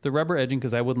 The rubber edging,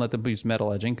 because I wouldn't let them use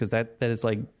metal edging, because that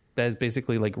is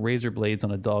basically like razor blades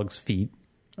on a dog's feet.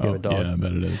 You have a dog. Yeah, I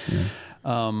bet it is.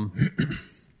 Yeah.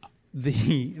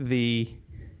 The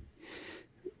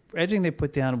edging they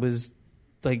put down was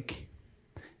like,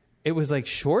 it was like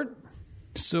short,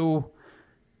 so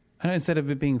instead of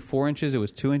it being 4 inches, it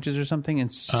was 2 inches or something,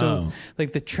 and so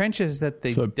like the trenches that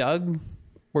they dug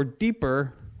were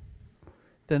deeper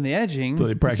than the edging. So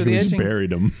they practically just buried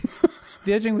them.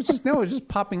 The edging was just it was just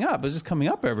popping up. It was just coming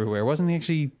up everywhere. It wasn't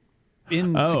actually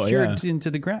secured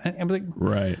into the ground. And I was like,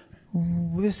 right,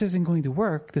 this isn't going to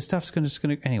work. This stuff's just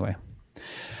going to anyway.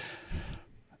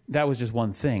 That was just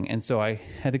one thing, and so I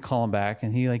had to call him back,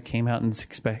 and he like came out and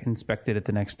inspected it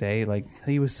the next day. Like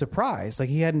he was surprised, like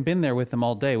he hadn't been there with them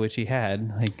all day, which he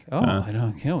had. Like, I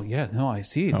don't know, yeah, no, I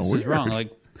see this is wrong.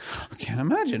 Like, I can't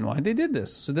imagine why they did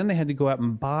this. So then they had to go out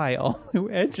and buy all new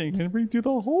edging and redo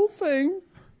the whole thing.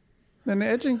 And the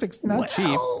edging's like not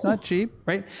cheap,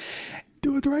 right?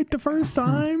 Do it right the first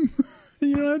time.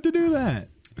 You don't have to do that.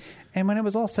 And when it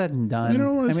was all said and done, I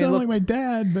don't want to sound like my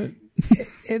dad, but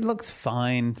it looked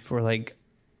fine for like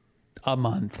a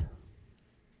month.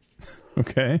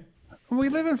 Okay. We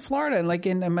live in Florida, and like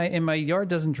in my yard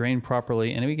doesn't drain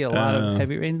properly, and we get a lot of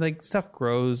heavy rain. Like stuff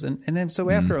grows, and then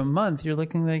so after a month, you're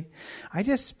looking like, I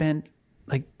just spent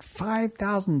like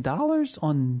 $5,000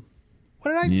 on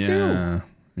what did I do?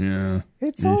 Yeah.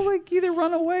 It's all like either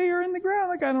run away or in the ground.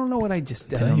 Like I don't know what I just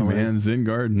did. Hey man, Zen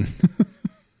Garden.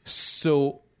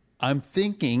 So I'm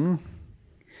thinking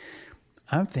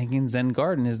Zen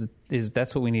Garden is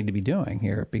that's what we need to be doing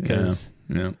here, because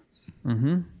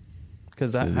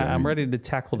because I'm ready to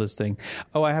tackle this thing.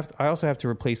 Oh, I also have to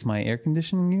replace my air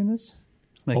conditioning units.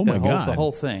 Like God, the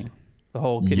whole thing, the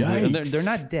whole kitchen. They're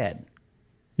not dead.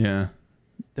 Yeah,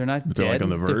 they're not dead. They're like on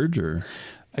the verge, or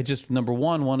I just number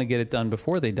one want to get it done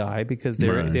before they die, because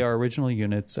they are original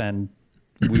units, and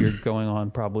we're going on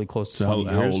probably close to 20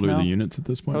 years now. How old are the units at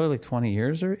this point? Probably like 20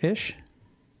 years or ish.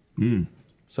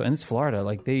 So, and it's Florida,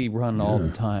 like they run all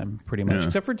the time pretty much,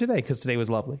 except for today, because today was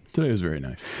lovely. Today was very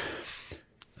nice.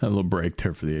 Had a little break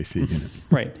there for the AC unit.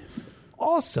 Right.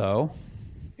 Also,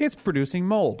 it's producing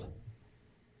mold.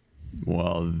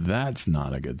 Well, that's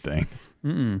not a good thing.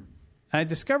 I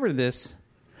discovered this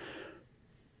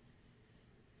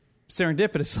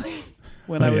serendipitously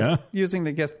when I was using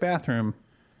the guest bathroom,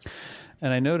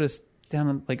 and I noticed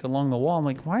down like along the wall, I'm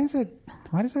like, why does it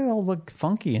all look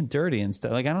funky and dirty and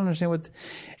stuff? Like I don't understand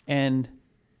and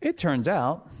it turns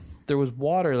out there was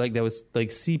water like that was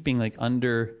like seeping like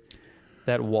under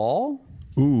that wall.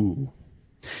 Ooh.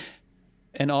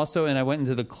 And I went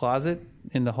into the closet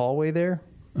in the hallway there.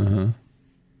 And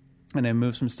I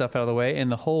moved some stuff out of the way, and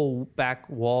the whole back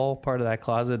wall part of that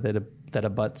closet that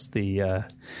abuts the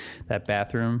that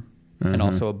bathroom, and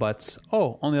also abuts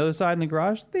on the other side in the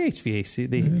garage, the HVAC,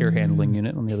 the air handling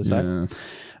unit on the other side.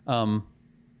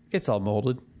 It's all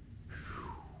molded.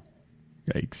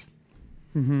 Yikes.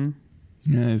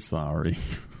 Yeah, sorry.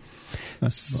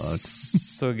 That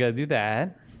sucks. So we got to do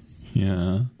that.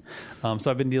 Yeah. So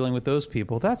I've been dealing with those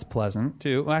people. That's pleasant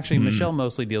too. Well, actually, Michelle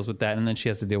mostly deals with that, and then she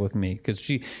has to deal with me because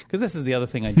this is the other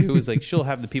thing I do is like she'll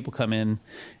have the people come in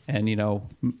and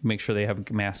make sure they have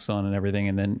masks on and everything,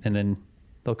 and then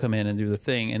they'll come in and do the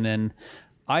thing, and then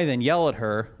I then yell at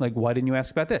her like, "Why didn't you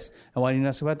ask about this? And why didn't you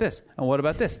ask about this? And what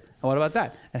about this? And what about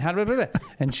that? And how do I?"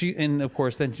 And of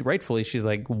course then rightfully she's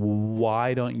like,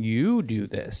 "Why don't you do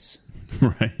this?"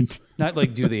 Right. Not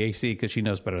like do the AC because she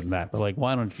knows better than that, but like,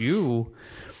 why don't you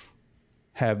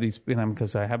have these?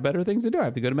 Because I have better things to do. I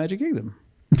have to go to Magic Kingdom.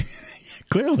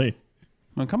 Clearly.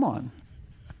 Well, come on.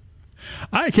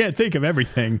 I can't think of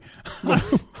everything.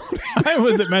 I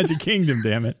was at Magic Kingdom,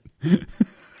 damn it.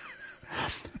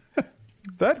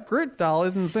 That Grit doll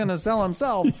isn't Santa Cell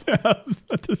himself. Yeah, I was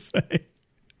about to say.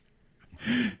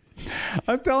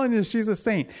 I'm telling you, she's a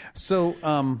saint. So,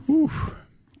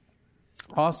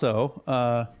 also,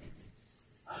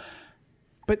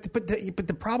 but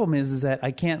the problem is that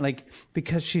I can't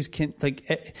because she's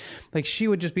like she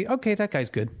would just be okay. That guy's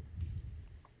good.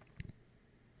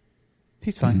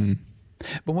 He's fine.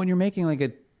 But when you're making like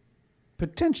a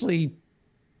potentially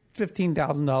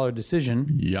 $15,000 decision,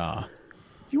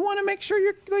 you want to make sure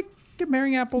you're like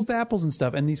comparing apples to apples and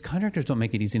stuff. And these contractors don't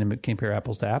make it easy to compare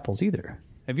apples to apples either.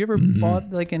 Have you ever bought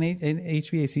like an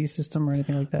HVAC system or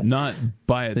anything like that? Not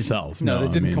by itself. No,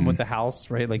 they didn't come with the house,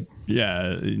 right? Like,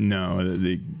 yeah, no,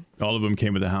 all of them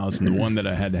came with the house, and the one that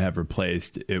I had to have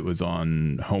replaced, it was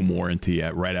on home warranty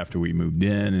right after we moved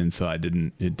in, and so it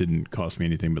didn't cost me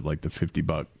anything but like the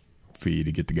 $50 fee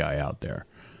to get the guy out there.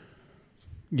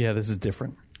 Yeah, this is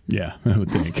different. Yeah, I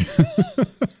would think.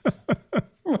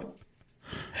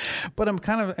 But it'll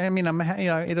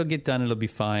get done. It'll be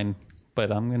fine. But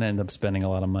I'm going to end up spending a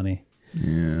lot of money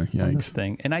on this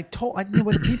thing. And with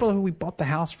the people who we bought the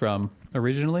house from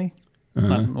originally,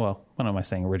 what am I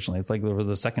saying originally? It's like there was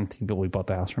the second people we bought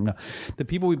the house from. No, the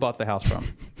people we bought the house from.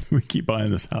 We keep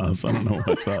buying this house. I don't know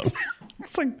what's up.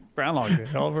 It's like Groundhog Day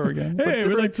all over again. Hey,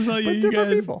 we'd like to sell you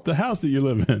guys the house that you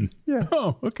live in. Yeah.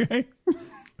 Oh, okay.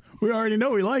 We already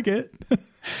know we like it.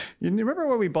 You remember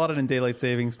when we bought it in daylight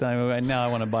savings time? And now I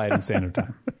want to buy it in standard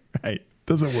time. Right.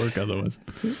 Doesn't work otherwise.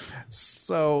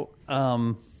 So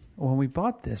when we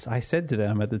bought this, I said to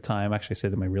them at the time, actually I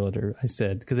said to my realtor, I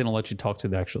said, because they don't let you talk to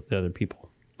the other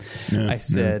people. I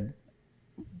said,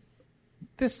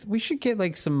 we should get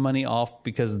like some money off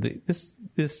because this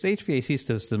HVAC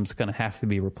system is going to have to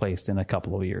be replaced in a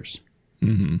couple of years.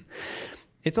 Mm-hmm.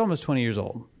 It's almost 20 years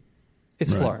old.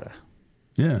 It's Florida.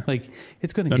 Yeah. Like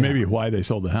it's going to That may be why they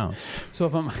sold the house. So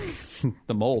if I'm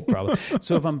the mold probably.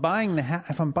 So if I'm buying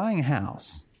a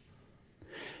house,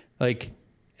 like,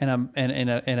 and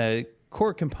a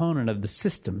core component of the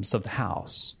systems of the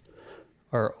house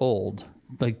are old,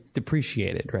 like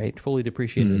depreciated, right? Fully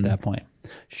depreciated at that point.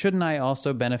 Shouldn't I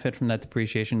also benefit from that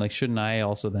depreciation? Like, shouldn't I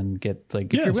also then get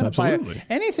like, if you're going to buy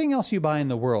anything else you buy in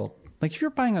the world, like if you're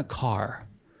buying a car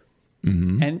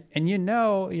and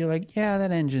you're like, yeah,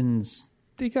 that engine's,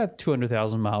 they got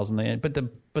 200,000 miles in the end, but the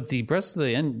rest of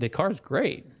the car is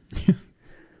great.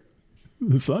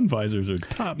 The sun visors are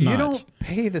top notch. You don't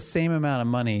pay the same amount of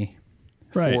money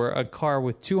for a car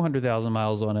with 200,000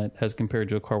 miles on it as compared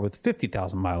to a car with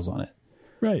 50,000 miles on it.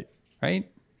 Right.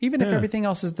 Right? Even if everything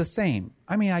else is the same.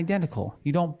 I mean, identical.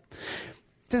 You don't.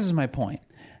 This is my point.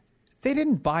 They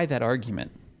didn't buy that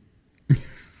argument.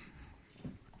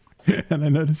 And I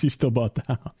noticed you still bought the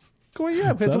house. Well,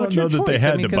 yeah, because so I don't know that they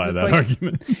had to buy that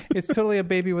argument. It's totally a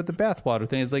baby with the bathwater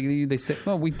thing. It's like they say,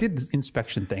 well, we did the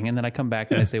inspection thing. And then I come back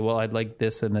and I say, well, I'd like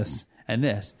this and this and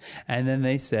this. And then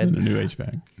they said. And a new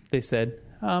HVAC. They said,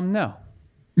 no.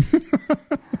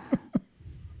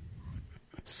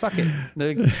 Suck it.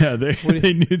 They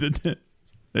knew that.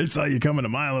 They saw you coming a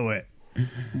mile away.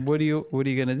 What are you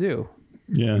going to do?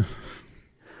 Yeah.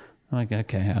 I'm like,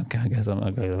 okay, I guess I'm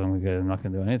not going to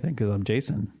do anything because I'm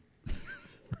Jason.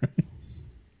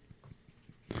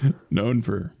 Known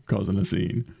for causing a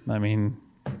scene. I mean,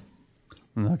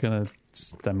 I'm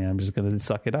just going to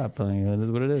suck it up. I mean, it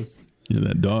is what it is. You're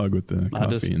that dog with the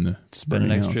coffee and the spend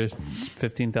an extra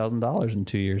 $15,000 in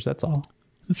 2 years. That's all.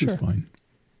 That's just fine.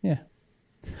 Yeah.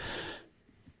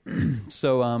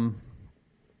 So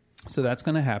that's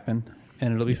going to happen,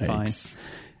 and it'll be fine.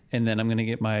 And then I'm going to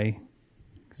get my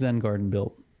Zen garden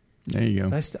built. There you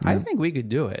go. I think we could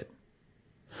do it.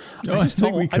 Oh, I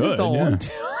think we could. I just don't want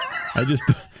to.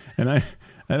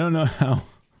 I don't know how.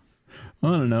 I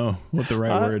don't know what the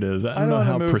right word is. I don't know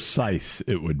how precise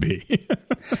it would be.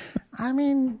 I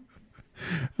mean,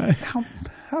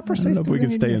 how precise? I don't know if we can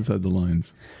stay inside the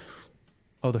lines.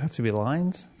 Oh, there have to be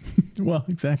lines? Well,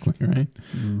 exactly, right?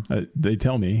 They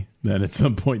tell me that at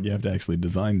some point you have to actually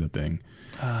design the thing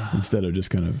instead of just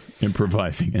kind of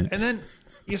improvising it. And then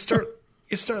you start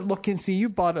looking. See, you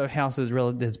bought a house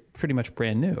that's pretty much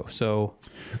brand new, so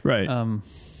right.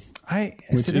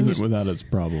 Which isn't without its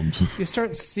problems. You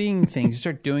start seeing things. You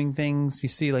start doing things. You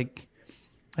see, like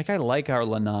I like our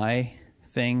lanai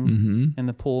thing and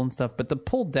the pool and stuff, but the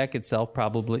pool deck itself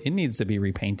it needs to be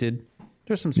repainted.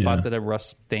 There's some spots that have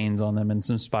rust stains on them, and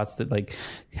some spots that like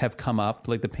have come up,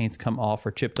 like the paint's come off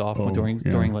or chipped off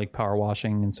during like power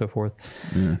washing and so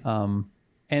forth. Yeah.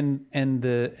 And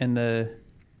the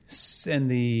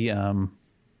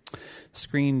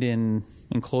screened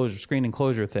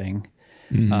enclosure thing.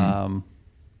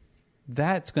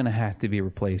 That's going to have to be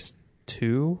replaced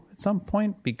too at some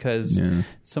point because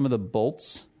some of the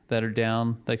bolts that are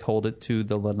down, like hold it to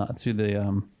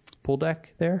the pool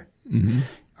deck there,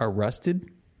 are rusted.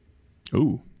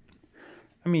 Ooh.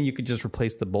 I mean, you could just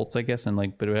replace the bolts, I guess, and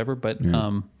but whatever. But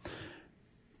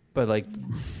like,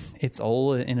 it's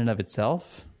old in and of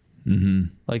itself.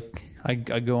 Like I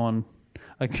go on,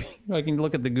 I can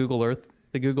look at the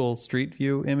Google Street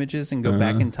View images and go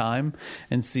back in time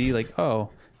and see like, it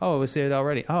was there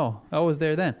already. Oh, it was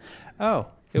there then. Oh,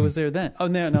 it was there then. Oh,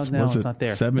 no, it's not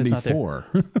there. 74.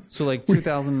 So like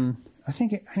 2000,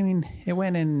 it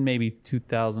went in maybe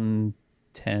 2000,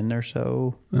 10 or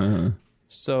so.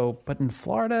 So, but in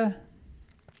Florida,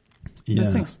 Yeah.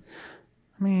 those things,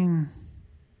 I mean,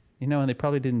 and they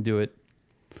probably didn't do it.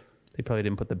 They probably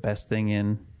didn't put the best thing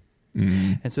in.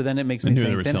 And so then it makes me think.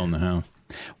 They were selling the house.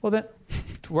 Well,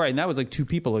 right. And that was like 2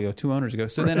 people ago, 2 owners ago.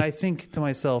 So then I think to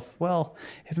myself, well,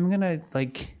 if I'm going to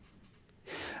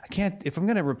if I'm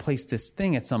going to replace this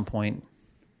thing at some point,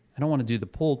 I don't want to do the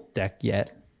pool deck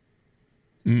yet.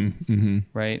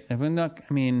 Right. If I'm not,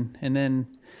 and then,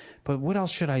 but what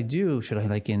else should I do? Should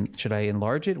I should I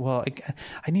enlarge it? Well,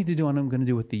 I need to do what I'm going to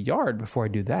do with the yard before I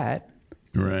do that.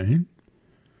 Right.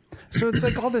 So it's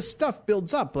like all this stuff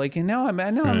builds up. Like, and now I'm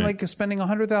like spending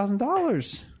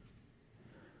 $100,000.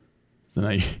 So now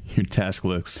your task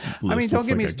looks. Don't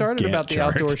get me started about the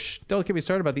outdoor. Don't get me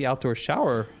started about the outdoor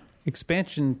shower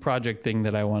expansion project thing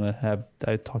that I want to have.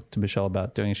 I talked to Michelle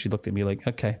about doing. She looked at me like,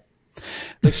 okay,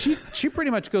 like she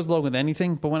pretty much goes along with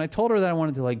anything. But when I told her that I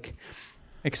wanted to like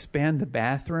expand the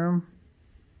bathroom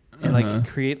and like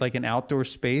create like an outdoor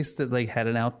space that like had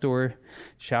an outdoor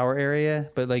shower area,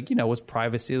 but like was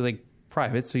privacy, like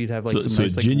private, so you'd have like some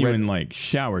nice, genuine like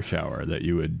shower that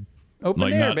you would open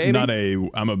like air, baby. Not a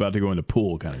I'm about to go in the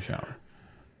pool kind of shower.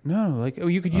 No, like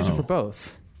you could use it for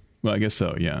both. Well, I guess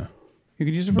so. Yeah, you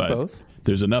could use it for both.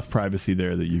 There's enough privacy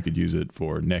there that you could use it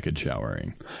for naked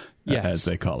showering, as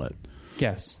they call it.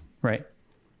 Yes, right.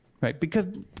 Because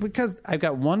I've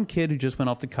got one kid who just went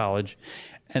off to college,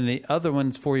 and the other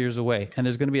one's 4 years away. And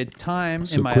there's going to be a time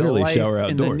in my life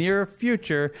in the near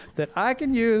future that I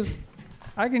can use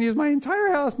my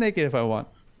entire house naked if I want.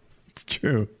 It's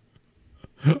true.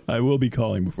 I will be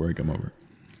calling before I come over.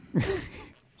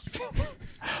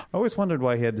 I always wondered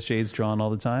why he had the shades drawn all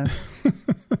the time.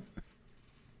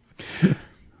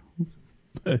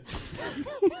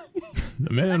 The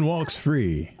man walks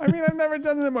free. I've never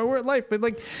done it in my life, but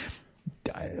like,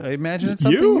 I imagine it's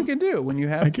something you can do when you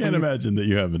have. I can't imagine that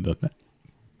you haven't done that.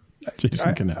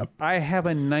 Jason Knapp. I have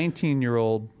a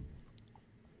 19-year-old.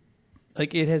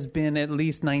 Like, it has been at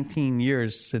least 19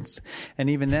 years since, and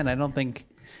even then, I don't think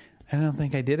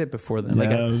I did it before then.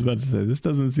 Yeah, I was about to say, this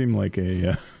doesn't seem like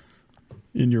a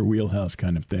in your wheelhouse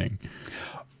kind of thing.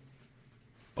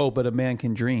 Oh, but a man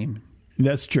can dream.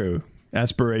 That's true.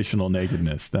 Aspirational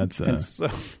nakedness. That's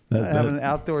having an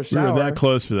outdoor shower. We were that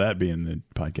close for that being the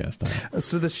podcast title.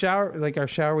 So the shower, like our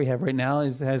shower we have right now,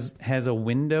 has a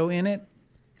window in it.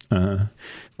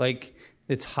 Like,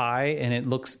 it's high and it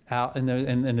looks out,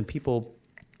 and the people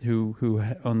who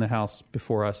own the house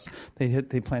before us,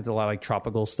 they planted a lot of like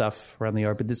tropical stuff around the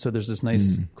yard. But so there's this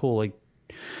nice, cool like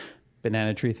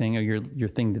banana tree thing. Or your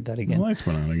thing did that again. The lights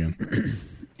went on again.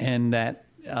 And that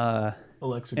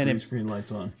Alexa, green screen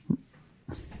lights on.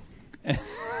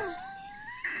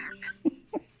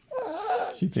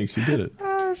 She thinks she did it.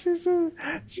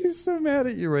 She's so mad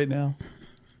at you right now.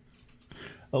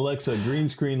 Alexa, green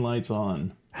screen lights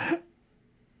on.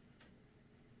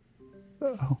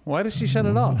 Why does she shut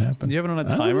it off? Do you have it on a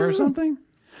timer or something?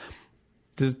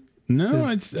 Does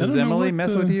Emily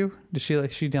mess with you? Does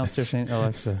she downstairs saying,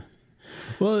 Alexa,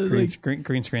 well,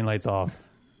 green screen lights off?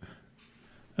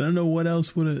 I don't know what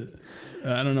else would it.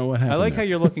 I don't know what happened. I like how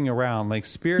you're looking around, like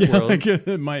Spirit World. Like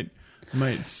it might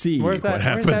see what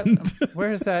happened.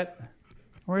 Where's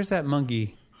that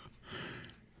monkey?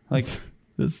 Like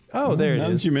this. Oh, there it is. Now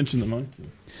that you mentioned the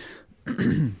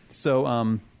monkey.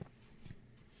 So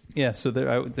yeah. So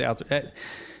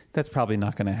that's probably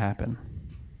not going to happen.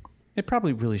 It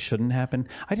probably really shouldn't happen.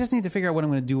 I just need to figure out what I'm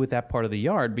going to do with that part of the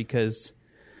yard, because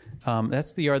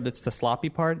that's the yard that's the sloppy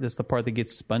part. That's the part that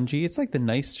gets spongy. It's like the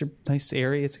nice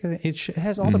area. It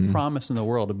has all the promise in the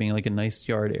world of being like a nice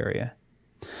yard area,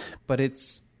 but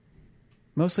it's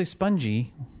mostly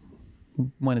spongy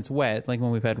when it's wet, like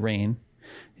when we've had rain.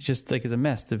 It's just like it's a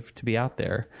mess to be out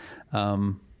there.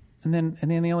 And then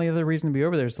the only other reason to be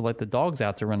over there is to let the dogs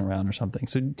out to run around or something.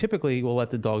 So typically we'll let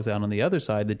the dogs out on the other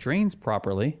side that drains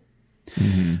properly.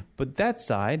 But that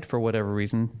side, for whatever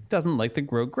reason, doesn't like to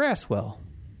grow grass well.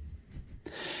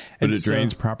 But it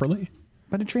drains properly?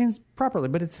 But it drains properly.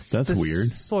 But that's weird.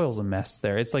 Soil's a mess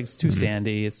there. It's like it's too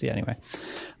sandy. Anyway.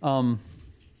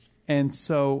 And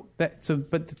so then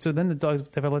the dogs,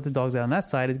 if I let the dogs out on that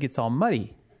side, it gets all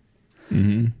muddy.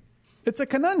 It's a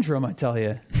conundrum, I tell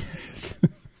you.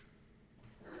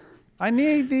 I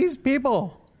need these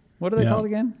people. What are they called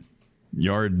again?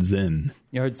 Yard Zen.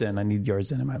 Yard Zen. I need Yard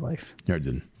Zen in my life. Yard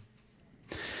Zen.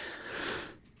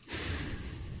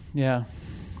 Yeah.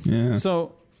 Yeah.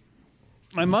 So,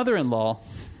 my mother-in-law.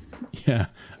 Yeah,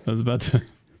 I was about to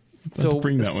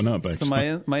bring that one up, actually.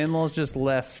 So my in-laws just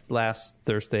left last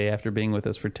Thursday after being with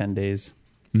us for 10 days.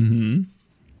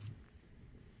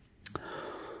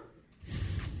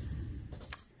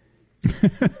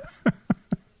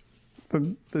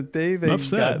 the day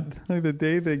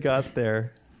they got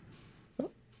there,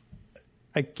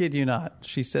 I kid you not,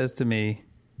 she says to me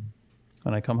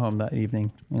when I come home that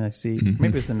evening and I see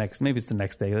maybe it's the next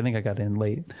day. I think I got in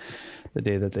late the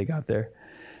day that they got there.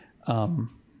 And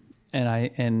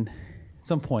at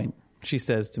some point she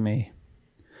says to me,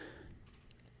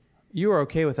 "You are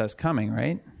okay with us coming,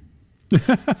 right?"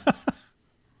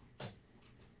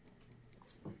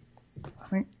 I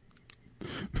mean,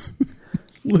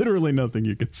 literally nothing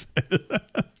you can say to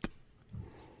that.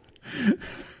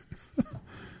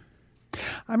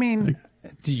 I mean,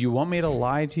 do you want me to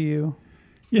lie to you?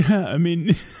 Yeah, I mean,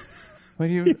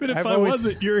 even if I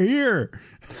wasn't, you're here.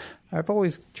 I've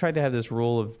always tried to have this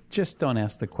rule of just don't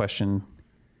ask the question.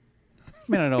 I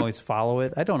mean, I don't always follow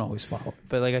it. I don't always follow it,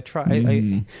 but like I try.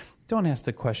 I don't ask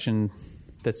the question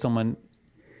that someone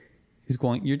is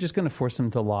going. You're just going to force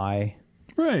them to lie,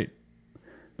 right?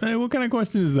 Hey, what kind of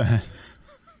question is that?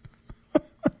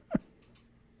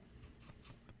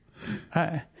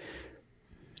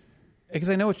 Because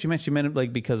I know what she meant. She meant it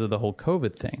like because of the whole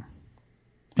COVID thing.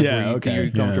 Like, okay.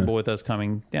 You're comfortable with us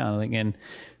coming down, like, and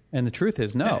the truth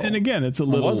is no. And again, it's a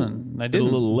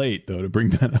little late though to bring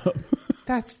that up.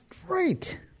 That's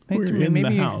right. We're in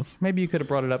the house. Maybe you could have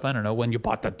brought it up. I don't know, when you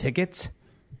bought the tickets.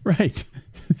 Right.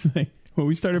 It's like when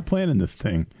we started planning this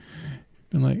thing.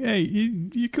 I'm like, hey,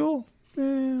 you cool?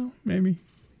 Well, maybe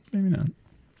not.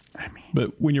 I mean,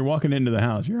 but when you're walking into the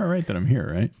house, you're all right that I'm here,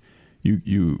 right?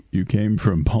 You came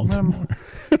from Baltimore.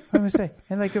 I'm gonna say,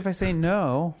 and like if I say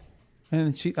no,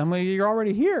 and I'm like, you're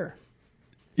already here.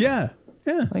 Yeah.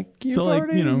 Like so, like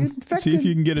see if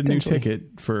you can get a new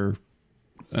ticket for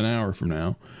an hour from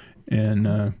now, and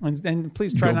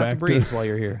please try not to breathe while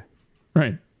you're here.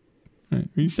 Right.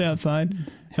 You stay outside.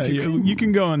 You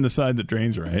can go on the side that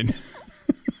drains right.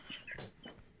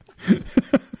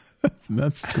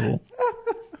 That's cool.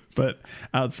 But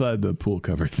outside the pool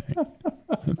cover thing.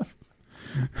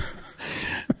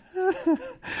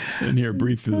 And here,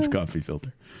 breathe through this coffee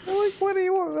filter. Like, what do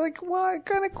you want? Like, what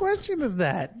kind of question is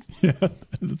that? Yeah,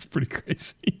 that's pretty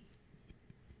crazy.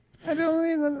 I don't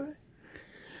even.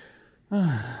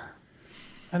 I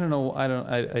don't know. I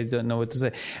don't know what to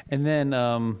say. And then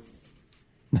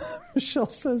Michelle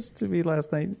says to me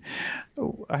last night,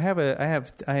 I have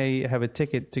a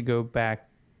ticket to go back.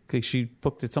 Like she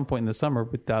booked at some point in the summer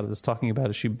without us talking about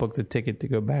it. She booked a ticket to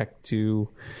go back to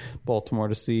Baltimore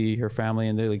to see her family,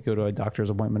 and they like go to a doctor's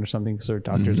appointment or something because her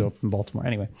doctor's open in Baltimore.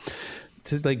 Anyway,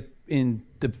 to like in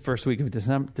the first week of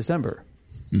December.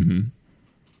 Mm-hmm.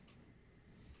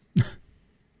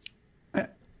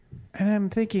 And I'm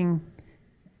thinking,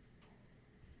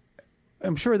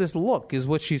 I'm sure this look is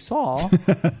what she saw,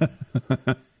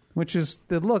 which is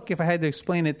the look. If I had to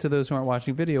explain it to those who aren't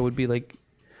watching video, would be like,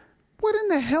 what in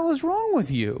the hell is wrong with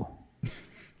you?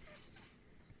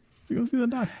 You go see the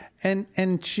doctor. And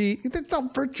it's all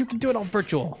virtual. You can do it all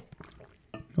virtual.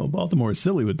 Well, Baltimore is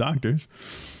silly with doctors.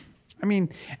 I mean,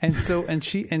 so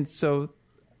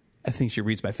I think she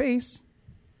reads my face.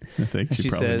 I think she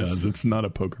probably does. It's not a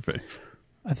poker face.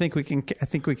 I think we can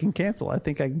cancel. I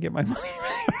think I can get my money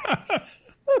right.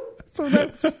 So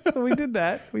we did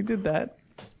that.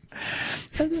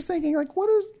 I'm just thinking, like,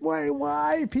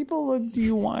 why people look?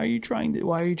 Why are you trying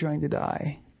to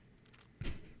die?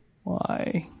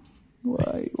 Why?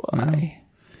 I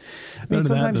mean,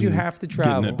 sometimes you have to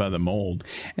travel. Getting it by the mold,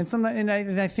 and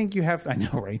I think you have. I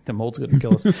know, right? The mold's going to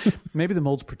kill us. Maybe the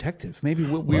mold's protective. Maybe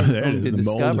what we're going to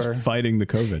discover. The mold is fighting the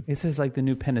COVID. This is like the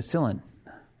new penicillin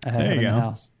I have in the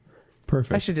house.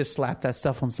 Perfect. I should just slap that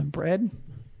stuff on some bread.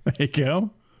 There you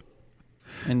go.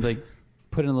 And like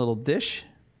put it in a little dish.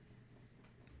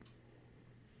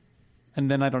 And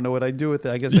then I don't know what I do with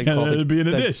it. I guess I call it. It'd be in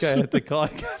a dish. I'd have to call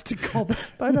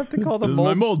the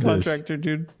mold contractor,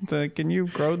 dude. So can you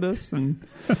grow this and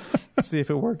see if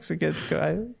it works against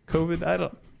COVID? I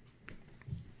don't.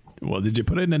 Well, did you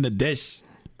put it in a dish?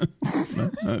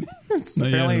 Not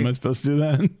yet. Am I supposed to do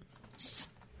that?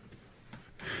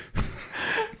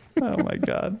 Oh my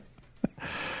God.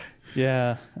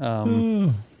 Yeah.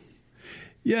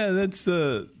 Yeah, that's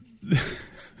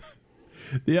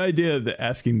the idea of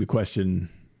asking the question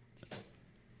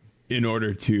in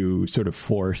order to sort of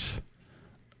force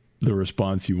the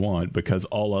response you want, because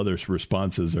all other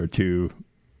responses are too,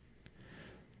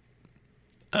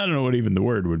 I don't know what even the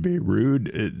word would be, rude.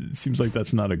 It seems like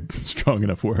that's not a strong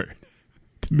enough word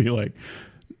to be like,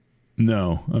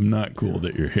 no, I'm not cool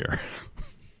that you're here.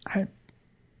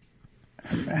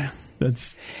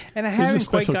 That's, and I haven't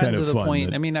quite gotten to the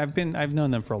point. I mean, I've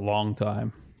known them for a long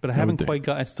time, but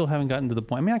I still haven't gotten to the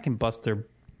point. I mean, I can bust their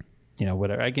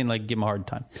whatever. I can like give them a hard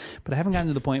time, but I haven't gotten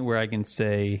to the point where I can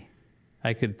say,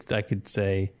 I could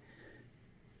say,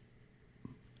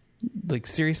 like,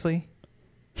 seriously?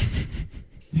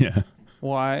 Yeah.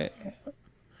 Why?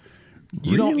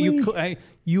 Really?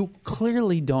 You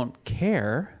clearly don't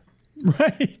care.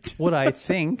 Right. What I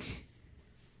think.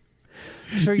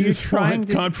 So You you're just want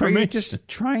are you confirmation. just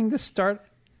trying to start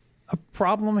a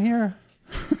problem here?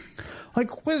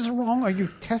 Like, what is wrong? Are you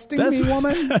testing me,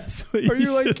 woman? That's what Are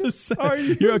you like, should've said. are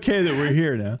you- You're okay that we're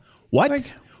here now. What? Like,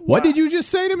 what did you just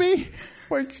say to me?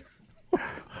 Like,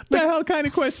 The hell kind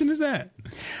of question is that?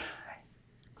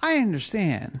 I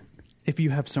understand if you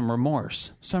have some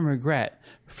remorse, some regret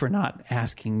for not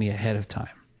asking me ahead of time.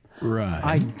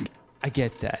 Right. I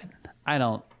get that. I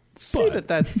don't see that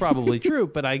that's probably true,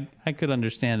 but I could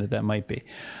understand that might be.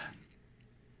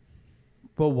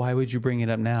 But why would you bring it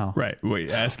up now? Right.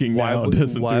 Wait, asking Why now would,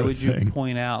 doesn't why do a would you thing.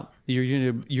 point out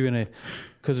you're gonna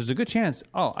because there's a good chance.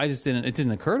 Oh, it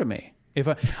didn't occur to me. If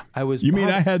I was You mean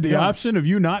I bothered- had the yeah, option of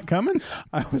you not coming?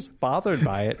 I was bothered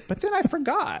by it, but then I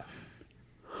forgot.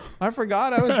 I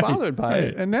was bothered by it,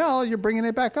 right. and now you're bringing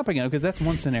it back up again because that's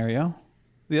one scenario.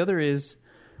 The other is,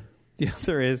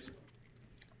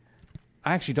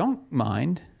 I actually don't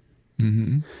mind.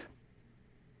 Mm-hmm.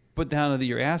 But now that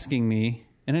you're asking me,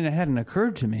 and it hadn't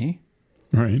occurred to me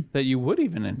Right. that you would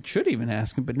even and should even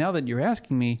ask me, but now that you're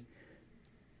asking me,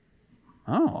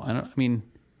 I mean,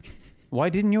 why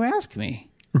didn't you ask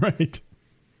me? Right.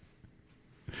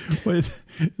 Well,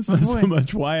 it's not so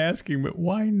much why asking, but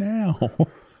why now?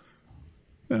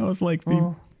 That was like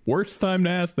the worst time to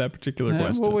ask that particular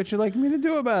question. What would you like me to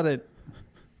do about it?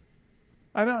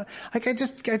 I don't like.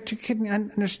 I couldn't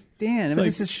understand. I mean, like,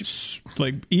 this is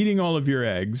like eating all of your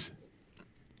eggs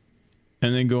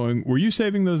and then going, were you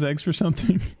saving those eggs for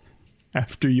something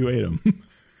after you ate them?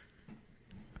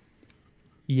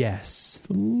 yes, It's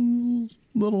a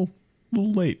little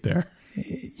late there.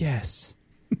 yes.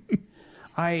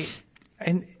 I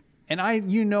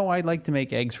like to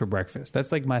make eggs for breakfast.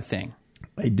 That's like my thing.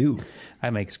 I do. I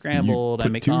make scrambled. You I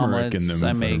put make turmeric in omelets. them, I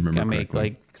if I make remember correctly.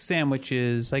 like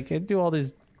sandwiches. Like I do all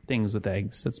these things with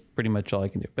eggs. That's pretty much all I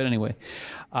can do. But anyway,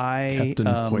 Captain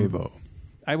Huevo.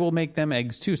 I will make them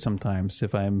eggs too sometimes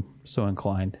if I'm so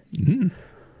inclined. Mm-hmm.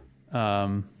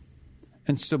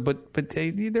 And so, but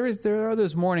there are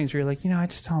those mornings where you're like, I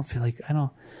just don't feel like I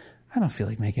don't feel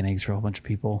like making eggs for a whole bunch of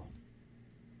people.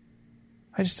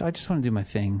 I just want to do my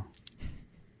thing,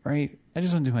 right? I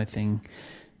just want to do my thing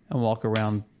and walk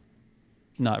around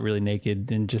not really naked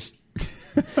and just.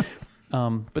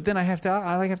 But then I have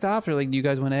to offer, like, do you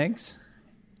guys want eggs?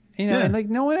 Yeah. And like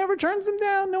no one ever turns them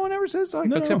down. No one ever says like,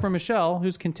 No. except for Michelle,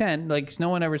 who's content. Like no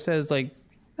one ever says like,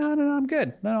 no, I'm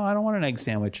good. No, I don't want an egg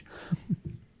sandwich.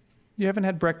 You haven't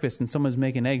had breakfast and someone's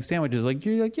making egg sandwiches. Like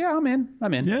you're like, yeah, I'm in.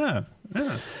 Yeah.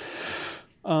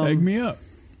 Egg me up.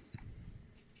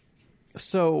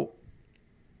 So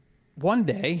one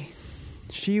day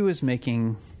she was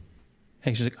making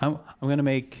eggs. She's like, I'm going to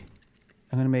make,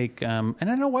 and I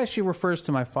don't know why she refers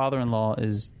to my father-in-law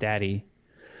as daddy.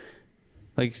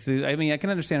 Like, I mean, I can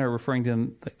understand her referring to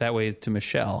him that way to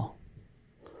Michelle.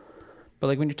 But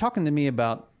like when you're talking to me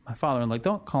about my father, I'm like,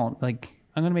 don't call him, like,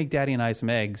 I'm going to make daddy and I some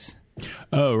eggs.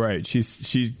 Oh, right.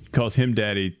 She calls him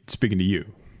daddy speaking to you.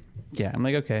 Yeah. I'm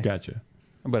like, okay. Gotcha.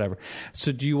 Whatever.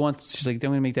 So do you want, she's like, I'm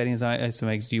going to make daddy and I some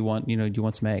eggs. Do you want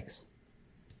some eggs?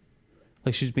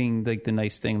 Like she's being like the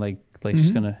nice thing. Like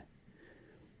she's going to,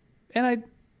 and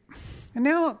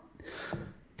now,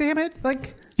 damn it.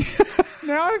 Like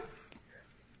now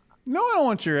no, I don't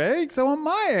want your eggs. I want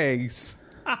my eggs.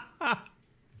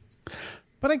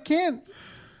 But I can't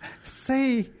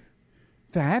say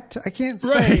that. I can't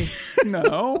say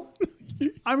no.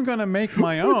 I'm going to make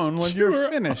my own when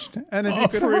you're finished. And if you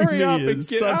could hurry up and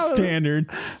get out of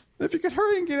substandard. if you could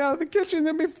hurry and get out of the kitchen,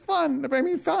 that'd be fun. I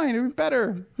mean, fine. It'd be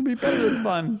better. It'd be better than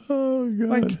fun. Oh God.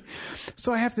 Like,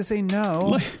 so I have to say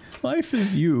no. Life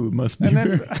is you must be and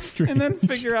then, very strange. and then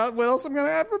figure out what else I'm going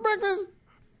to have for breakfast.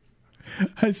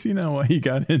 I see now why he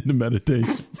got into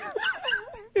meditation.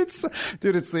 It's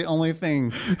the only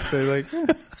thing. They're like,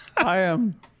 I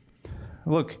am.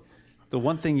 Look, the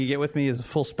one thing you get with me is a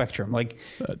full spectrum. Like,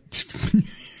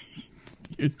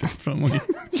 You're definitely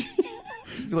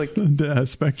like the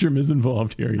spectrum is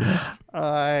involved here. Yes.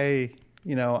 I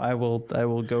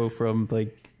will go from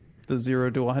like the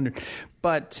 0 to 100.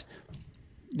 But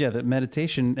yeah, the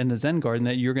meditation and the Zen garden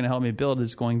that you're going to help me build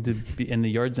is going to be, and the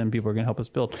Yard Zen people are going to help us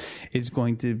build, is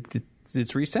going to,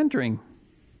 it's recentering.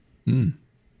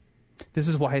 This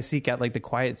is why I seek out like the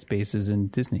quiet spaces in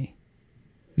Disney,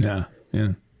 Yeah.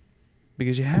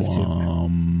 because you have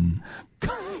to.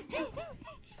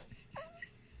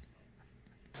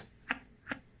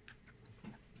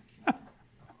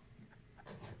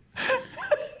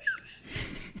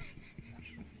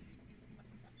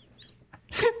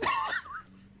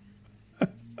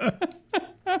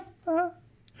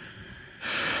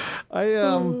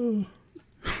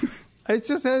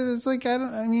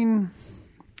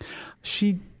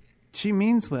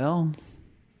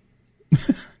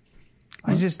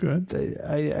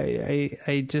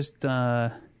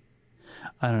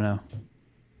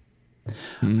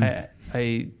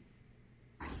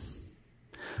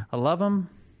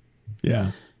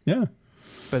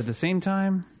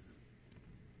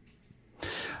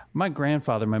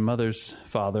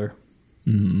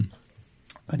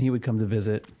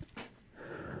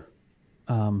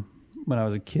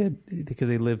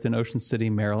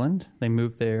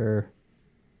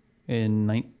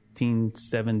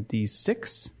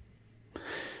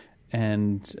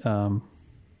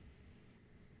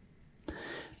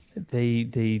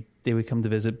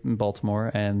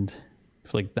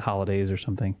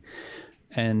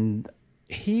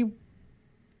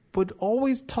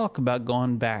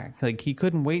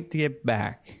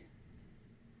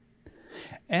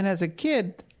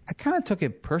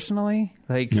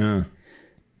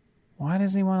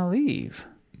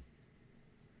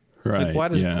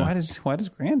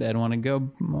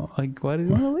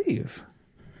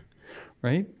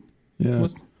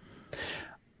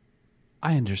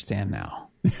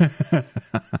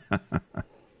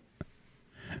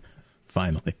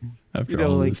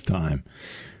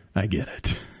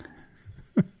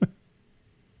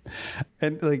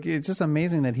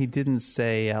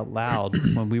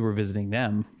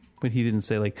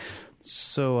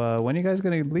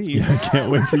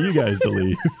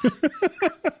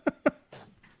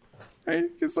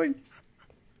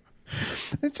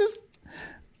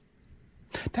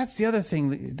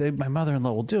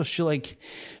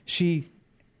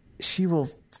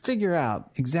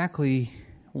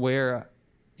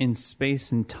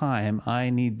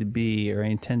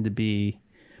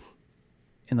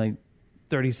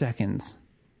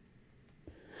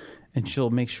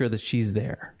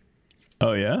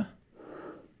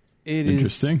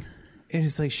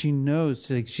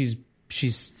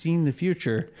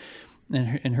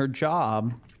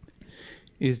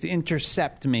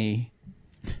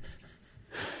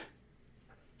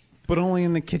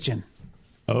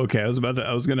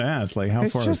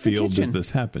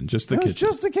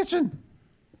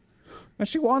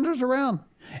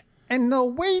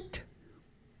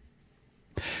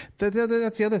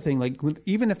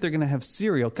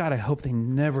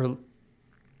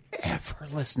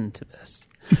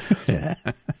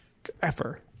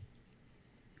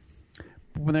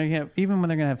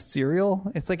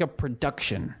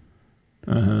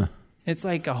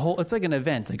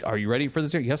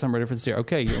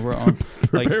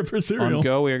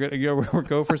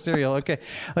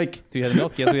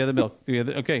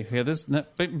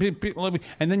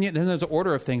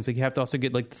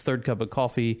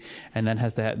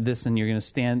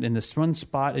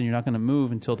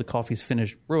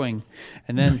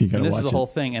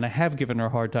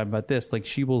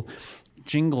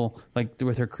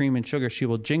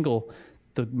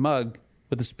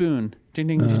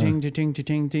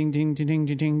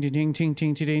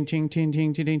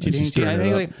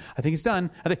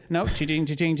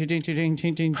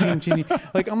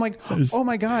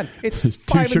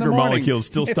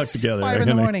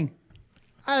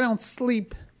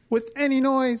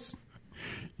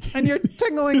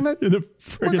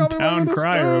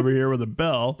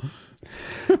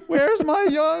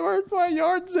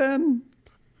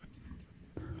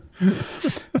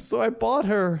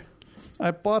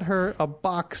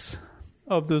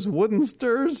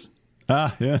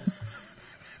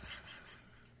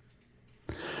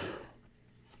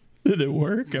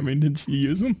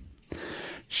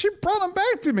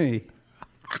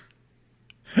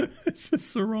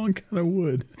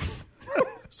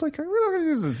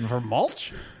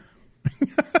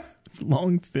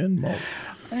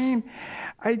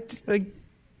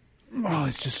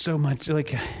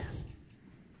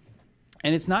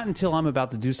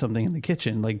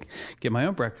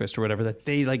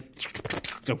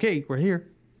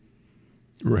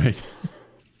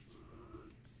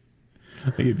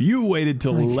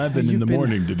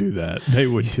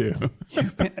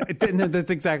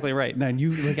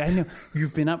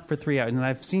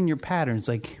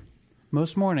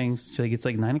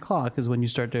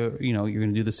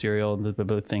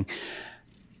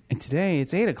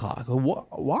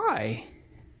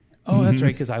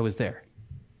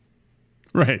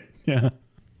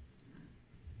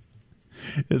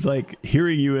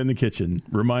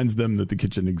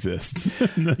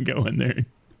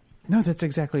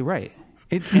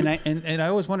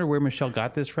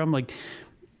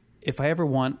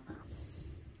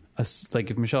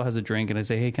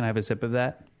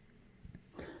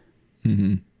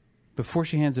 before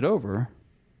she hands it over,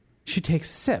 she takes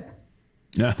a sip.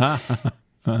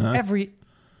 Every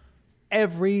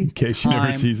In case she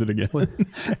never sees it again.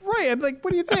 Right. I'm like,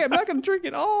 what do you think? I'm not going to drink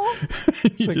it all.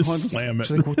 You like, just slam it.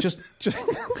 She's like, well, just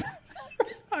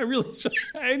I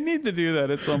need to do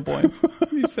that at some point.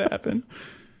 It needs to happen.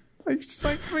 Like, she's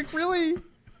like really?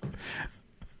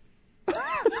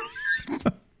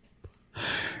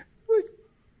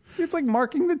 It's like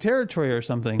marking the territory or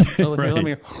something. So right. Let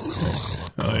me.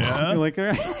 Oh yeah. Like,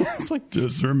 it's like,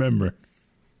 just remember.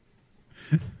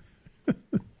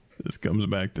 This comes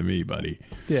back to me, buddy.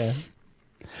 Yeah.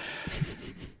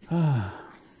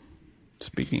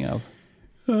 Speaking of.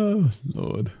 Oh,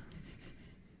 Lord.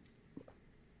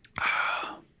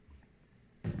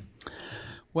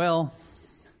 Well,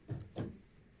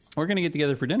 we're going to get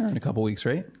together for dinner in a couple weeks,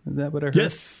 right? Is that what I heard?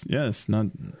 Yes. Not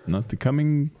the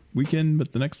coming weekend,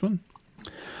 but the next one.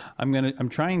 I'm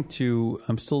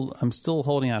still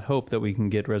holding out hope that we can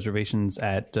get reservations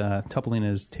at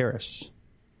Topolino's Terrace.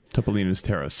 Topolino's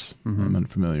Terrace. Mm-hmm. I'm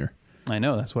unfamiliar. I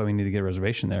know, that's why we need to get a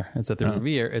reservation there. It's at the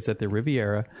Riviera. It's at the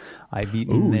Riviera. I've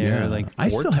eaten there I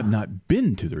still have not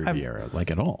been to the Riviera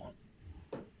at all.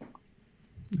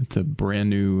 It's a brand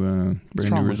new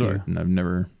resort, and I've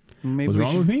never. What's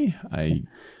wrong with me? I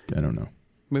don't know.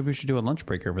 Maybe we should do a lunch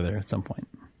break over there at some point.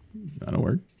 That'll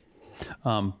work.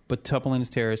 But Topolino's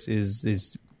Terrace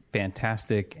is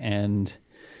fantastic, and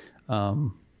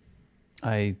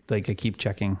I keep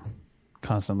checking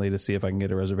constantly to see if I can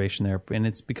get a reservation there, and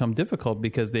it's become difficult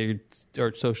because they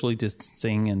are socially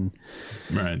distancing and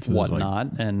so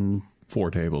whatnot, and 4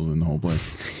 tables in the whole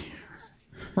place.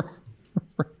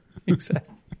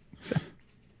 Exactly.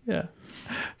 Yeah,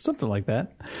 something like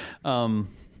that. So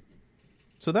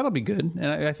that'll be good, and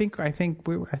I think right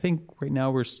now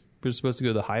we're supposed to go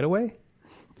to the Hideaway.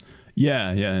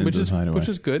 Yeah, which is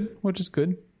good.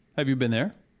 Have you been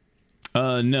there?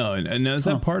 No, and is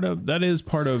that part of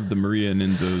the Maria and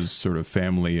Enzo's sort of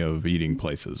family of eating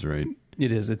places, right?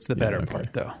 It is. It's the better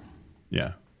part, though.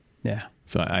 Yeah.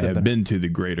 So I have been to the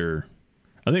greater.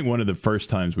 I think one of the first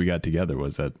times we got together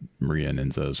was at Maria and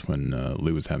Enzo's when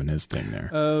Lou was having his thing there.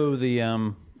 Oh,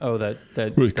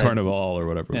 that Carnival or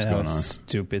whatever was going on.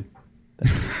 Stupid.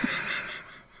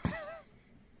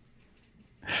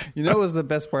 You know what was the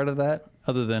best part of that,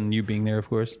 other than you being there, of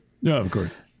course? Yeah, of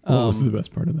course. What was the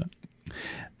best part of that?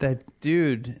 That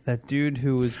dude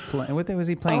who was playing. What was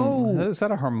he playing? Was that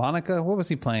a harmonica? What was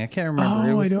he playing? I can't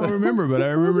remember. I don't remember, but I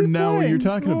remember now what you're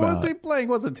talking about. What was he playing?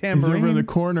 Was it tambourine? He's over in the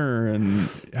corner, and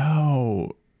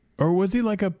or was he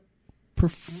like a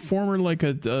performer, like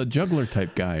a juggler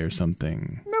type guy or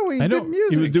something? No, he did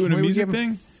music. He was doing a music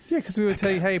thing. Yeah, because we would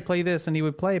tell you, hey, play this, and he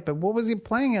would play it. But what was he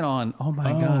playing it on? Oh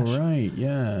my gosh! Oh right,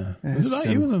 yeah.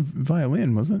 It was a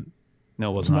violin, wasn't it?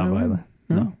 No, it was not a violin.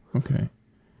 No. Okay.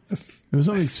 It was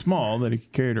something small that he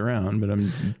carried around, but I'm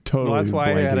totally. Well, that's why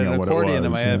I had an accordion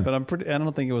in my head, but I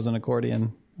don't think it was an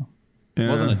accordion. It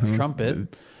wasn't a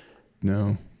trumpet.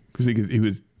 No, because he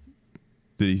was.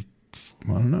 Did he?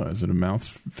 I don't know. Is it a mouth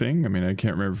thing? I mean, I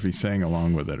can't remember if he sang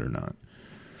along with it or not.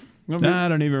 I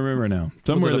don't even remember now.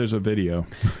 Somewhere there's a video.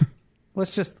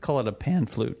 Let's just call it a pan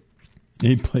flute.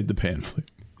 He played the pan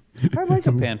flute. I like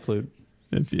a pan flute.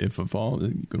 If of all,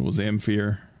 good old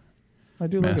Zamfir. I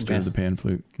do master like a pan. of the pan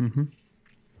flute. Mm-hmm.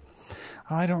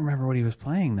 Oh, I don't remember what he was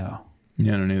playing though.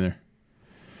 Yeah, I don't either.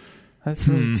 That's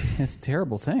really it's a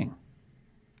terrible thing.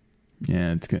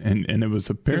 Yeah, it's good. And it was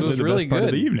apparently the really best part good.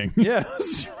 of the evening. Yeah.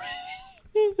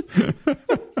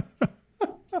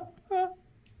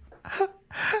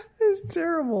 It's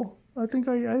terrible. I think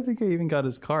I even got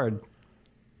his card.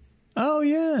 Oh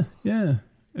yeah.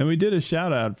 And we did a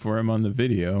shout out for him on the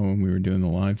video when we were doing the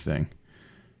live thing.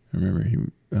 I remember he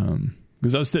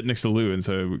because I was sitting next to Lou, and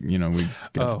so we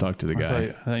got to talk to the guy.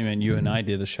 I thought you meant you and I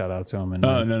did a shout out to him. And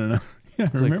no. Yeah,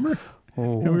 remember?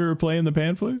 And we were playing the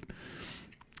pan flute.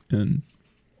 And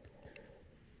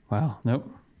wow, nope.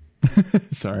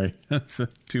 Sorry, that's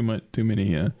too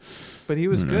many. But he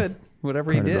was good.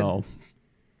 Whatever he did.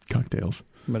 Cocktails.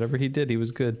 Whatever he did, he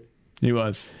was good. He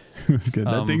was. He was good.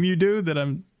 That thing you do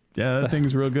that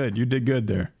thing's real good. You did good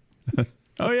there.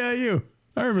 Oh yeah, you.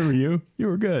 I remember you. You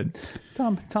were good.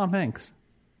 Tom Hanks.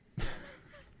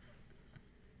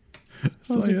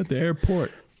 Saw you at the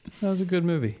airport. That was a good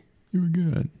movie. You were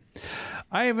good.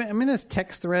 I'm in this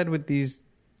text thread with these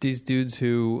dudes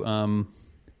who,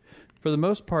 for the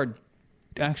most part,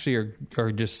 actually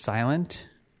are just silent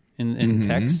in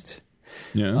text.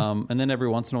 Yeah. And then every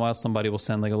once in a while, somebody will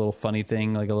send like a little funny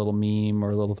thing, like a little meme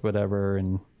or a little whatever,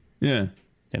 and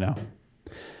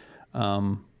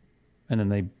and then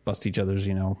they bust each other's,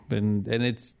 and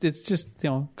it's just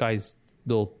guys'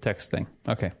 little text thing.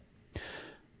 Okay.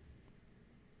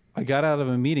 I got out of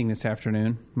a meeting this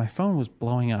afternoon. My phone was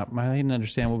blowing up. I didn't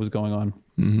understand what was going on.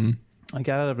 Mm-hmm. I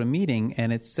got out of a meeting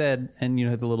and it said, and you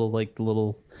know, the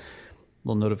little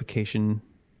notification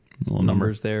little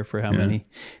numbers there for how many. It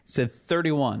said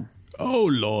 31. Oh,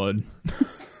 Lord.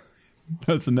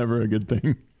 That's never a good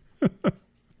thing.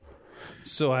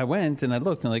 So I went and I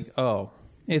looked and like, oh,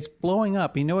 it's blowing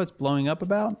up. You know what it's blowing up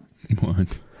about?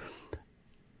 What?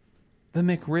 The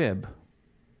McRib.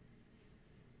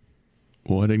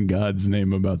 What in God's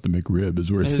name about the McRib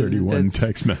is worth 31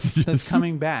 text messages? That's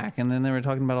coming back. And then they were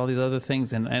talking about all these other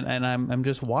things. And I'm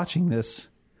just watching this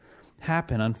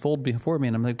unfold before me.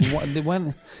 And I'm like,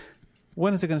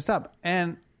 when is it going to stop?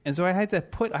 And so I had to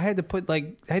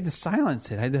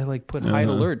silence it. I had to like put hide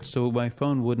alert so my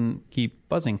phone wouldn't keep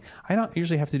buzzing. I don't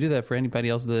usually have to do that for anybody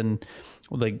else than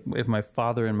like if my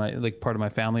father and my like part of my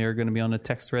family are going to be on a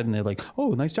text thread and they're like,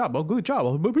 oh, nice job. Oh, good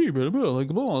job. Like,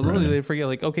 they forget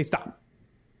like, okay, stop.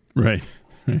 Right.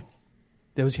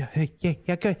 That was, hey,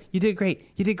 yeah, good. You did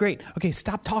great. Okay,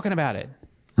 stop talking about it.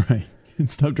 Right.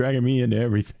 Stop dragging me into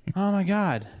everything. Oh my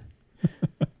God.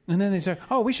 And then they start,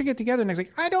 oh, we should get together. And I was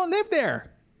like, I don't live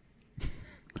there.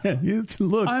 Yeah,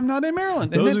 look, I'm not in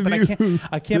Maryland. Those of you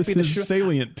I can't be the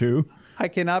salient to. I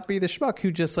cannot be the schmuck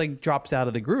who just like drops out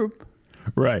of the group.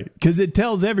 Right, because it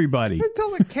tells everybody. It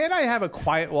tells like, can I have a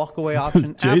quiet walkaway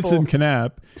option? Jason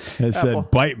Knapp has said,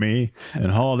 "Bite me,"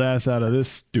 and hauled ass out of this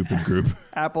stupid group.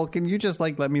 Apple, can you just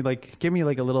like let me like give me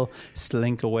like a little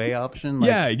slink away option?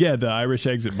 Like, yeah, the Irish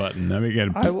exit button. I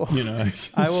mean, I will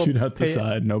shoot out the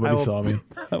side. Nobody saw me.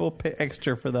 I will pay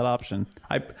extra for that option.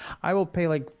 I will pay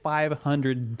like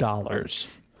 $500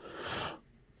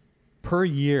 per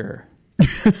year.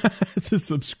 It's a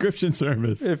subscription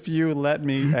service. If you let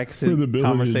me exit for the ability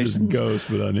conversations, to just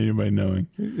ghost without anybody knowing.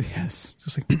 Yes,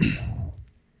 just like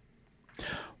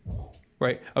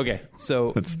right. Okay,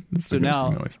 so that's so now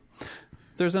noise.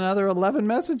 There's another 11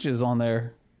 messages on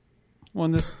there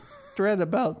on this thread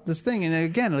about this thing, and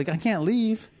again, like I can't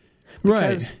leave,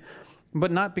 because, right?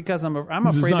 But not because I'm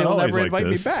afraid they'll never invite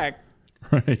me back.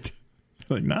 Right?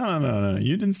 Like no,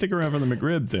 you didn't stick around for the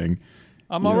McRib thing.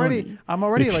 I'm already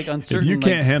like uncertain. If you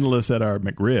can't handle us at our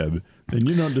McRib, then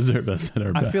you don't deserve us at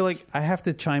our best. I feel like I have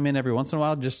to chime in every once in a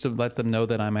while just to let them know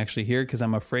that I'm actually here, because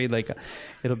I'm afraid like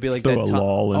it'll be like that.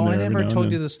 Oh, I never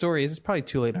told you the story. It's probably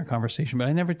too late in our conversation, but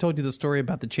I never told you the story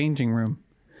about the changing room.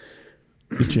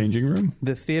 The changing room?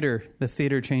 The theater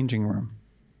changing room.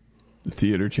 The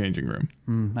theater changing room.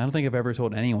 I don't think I've ever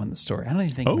told anyone the story. I don't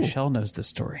even think Michelle knows the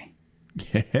story.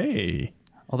 Hey.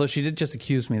 Although she did just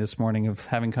accuse me this morning of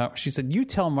having... She said, you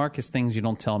tell Marcus things you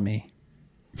don't tell me.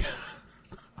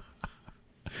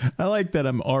 I like that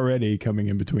I'm already coming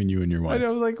in between you and your wife. I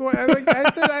was like, what?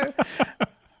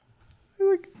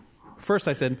 First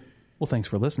I said, well, thanks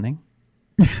for listening.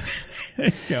 There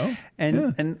you go.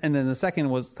 And then the second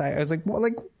was, I was like, well,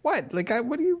 like what? Like,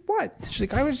 what? She's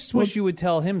like, I just wish you would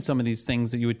tell him some of these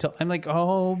things that you would tell. I'm like,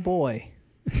 oh boy.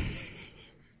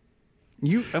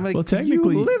 I'm like, well,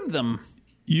 technically, you live them.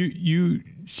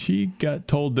 She got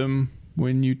told them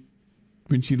when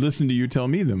she listened to you tell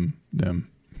me them.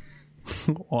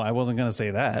 Well, I wasn't going to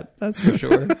say that. That's for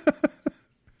sure.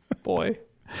 Boy.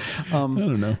 I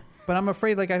don't know. But I'm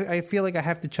afraid, like, I feel like I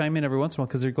have to chime in every once in a while,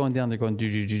 because they're going down, and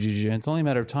it's only a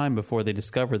matter of time before they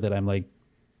discover that I'm like,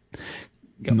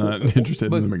 not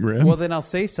interested in the McRib. Well, then I'll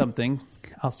say something,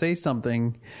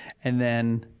 and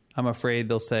then I'm afraid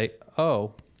they'll say,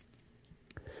 oh,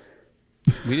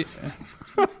 we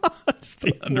just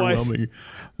the underwhelming.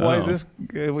 Why is this?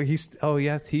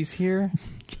 He's here.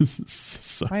 Just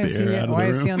suck the air out of the room. Why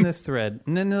is he on this thread?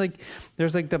 And then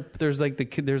there's the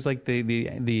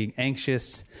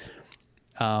anxious,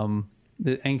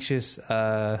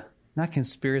 not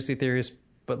conspiracy theorists,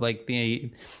 but like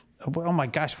oh my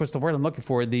gosh, what's the word I'm looking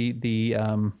for?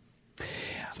 The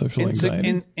social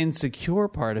anxiety, insecure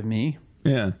part of me.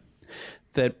 Yeah.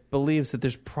 That believes that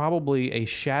there's probably a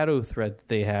shadow thread that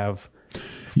they have.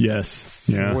 Yes.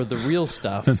 For the real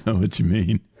stuff. I know what you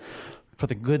mean. For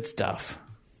the good stuff.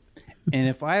 And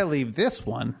if I leave this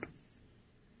one,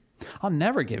 I'll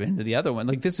never give in to the other one.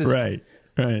 Like, this is right.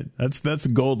 That's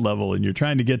gold level, and you're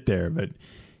trying to get there, but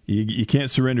you can't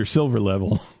surrender silver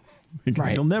level.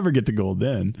 Right. You'll never get to gold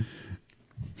then.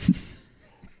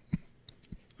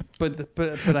 But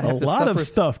I have a lot of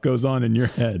stuff goes on in your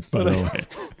head, by the way.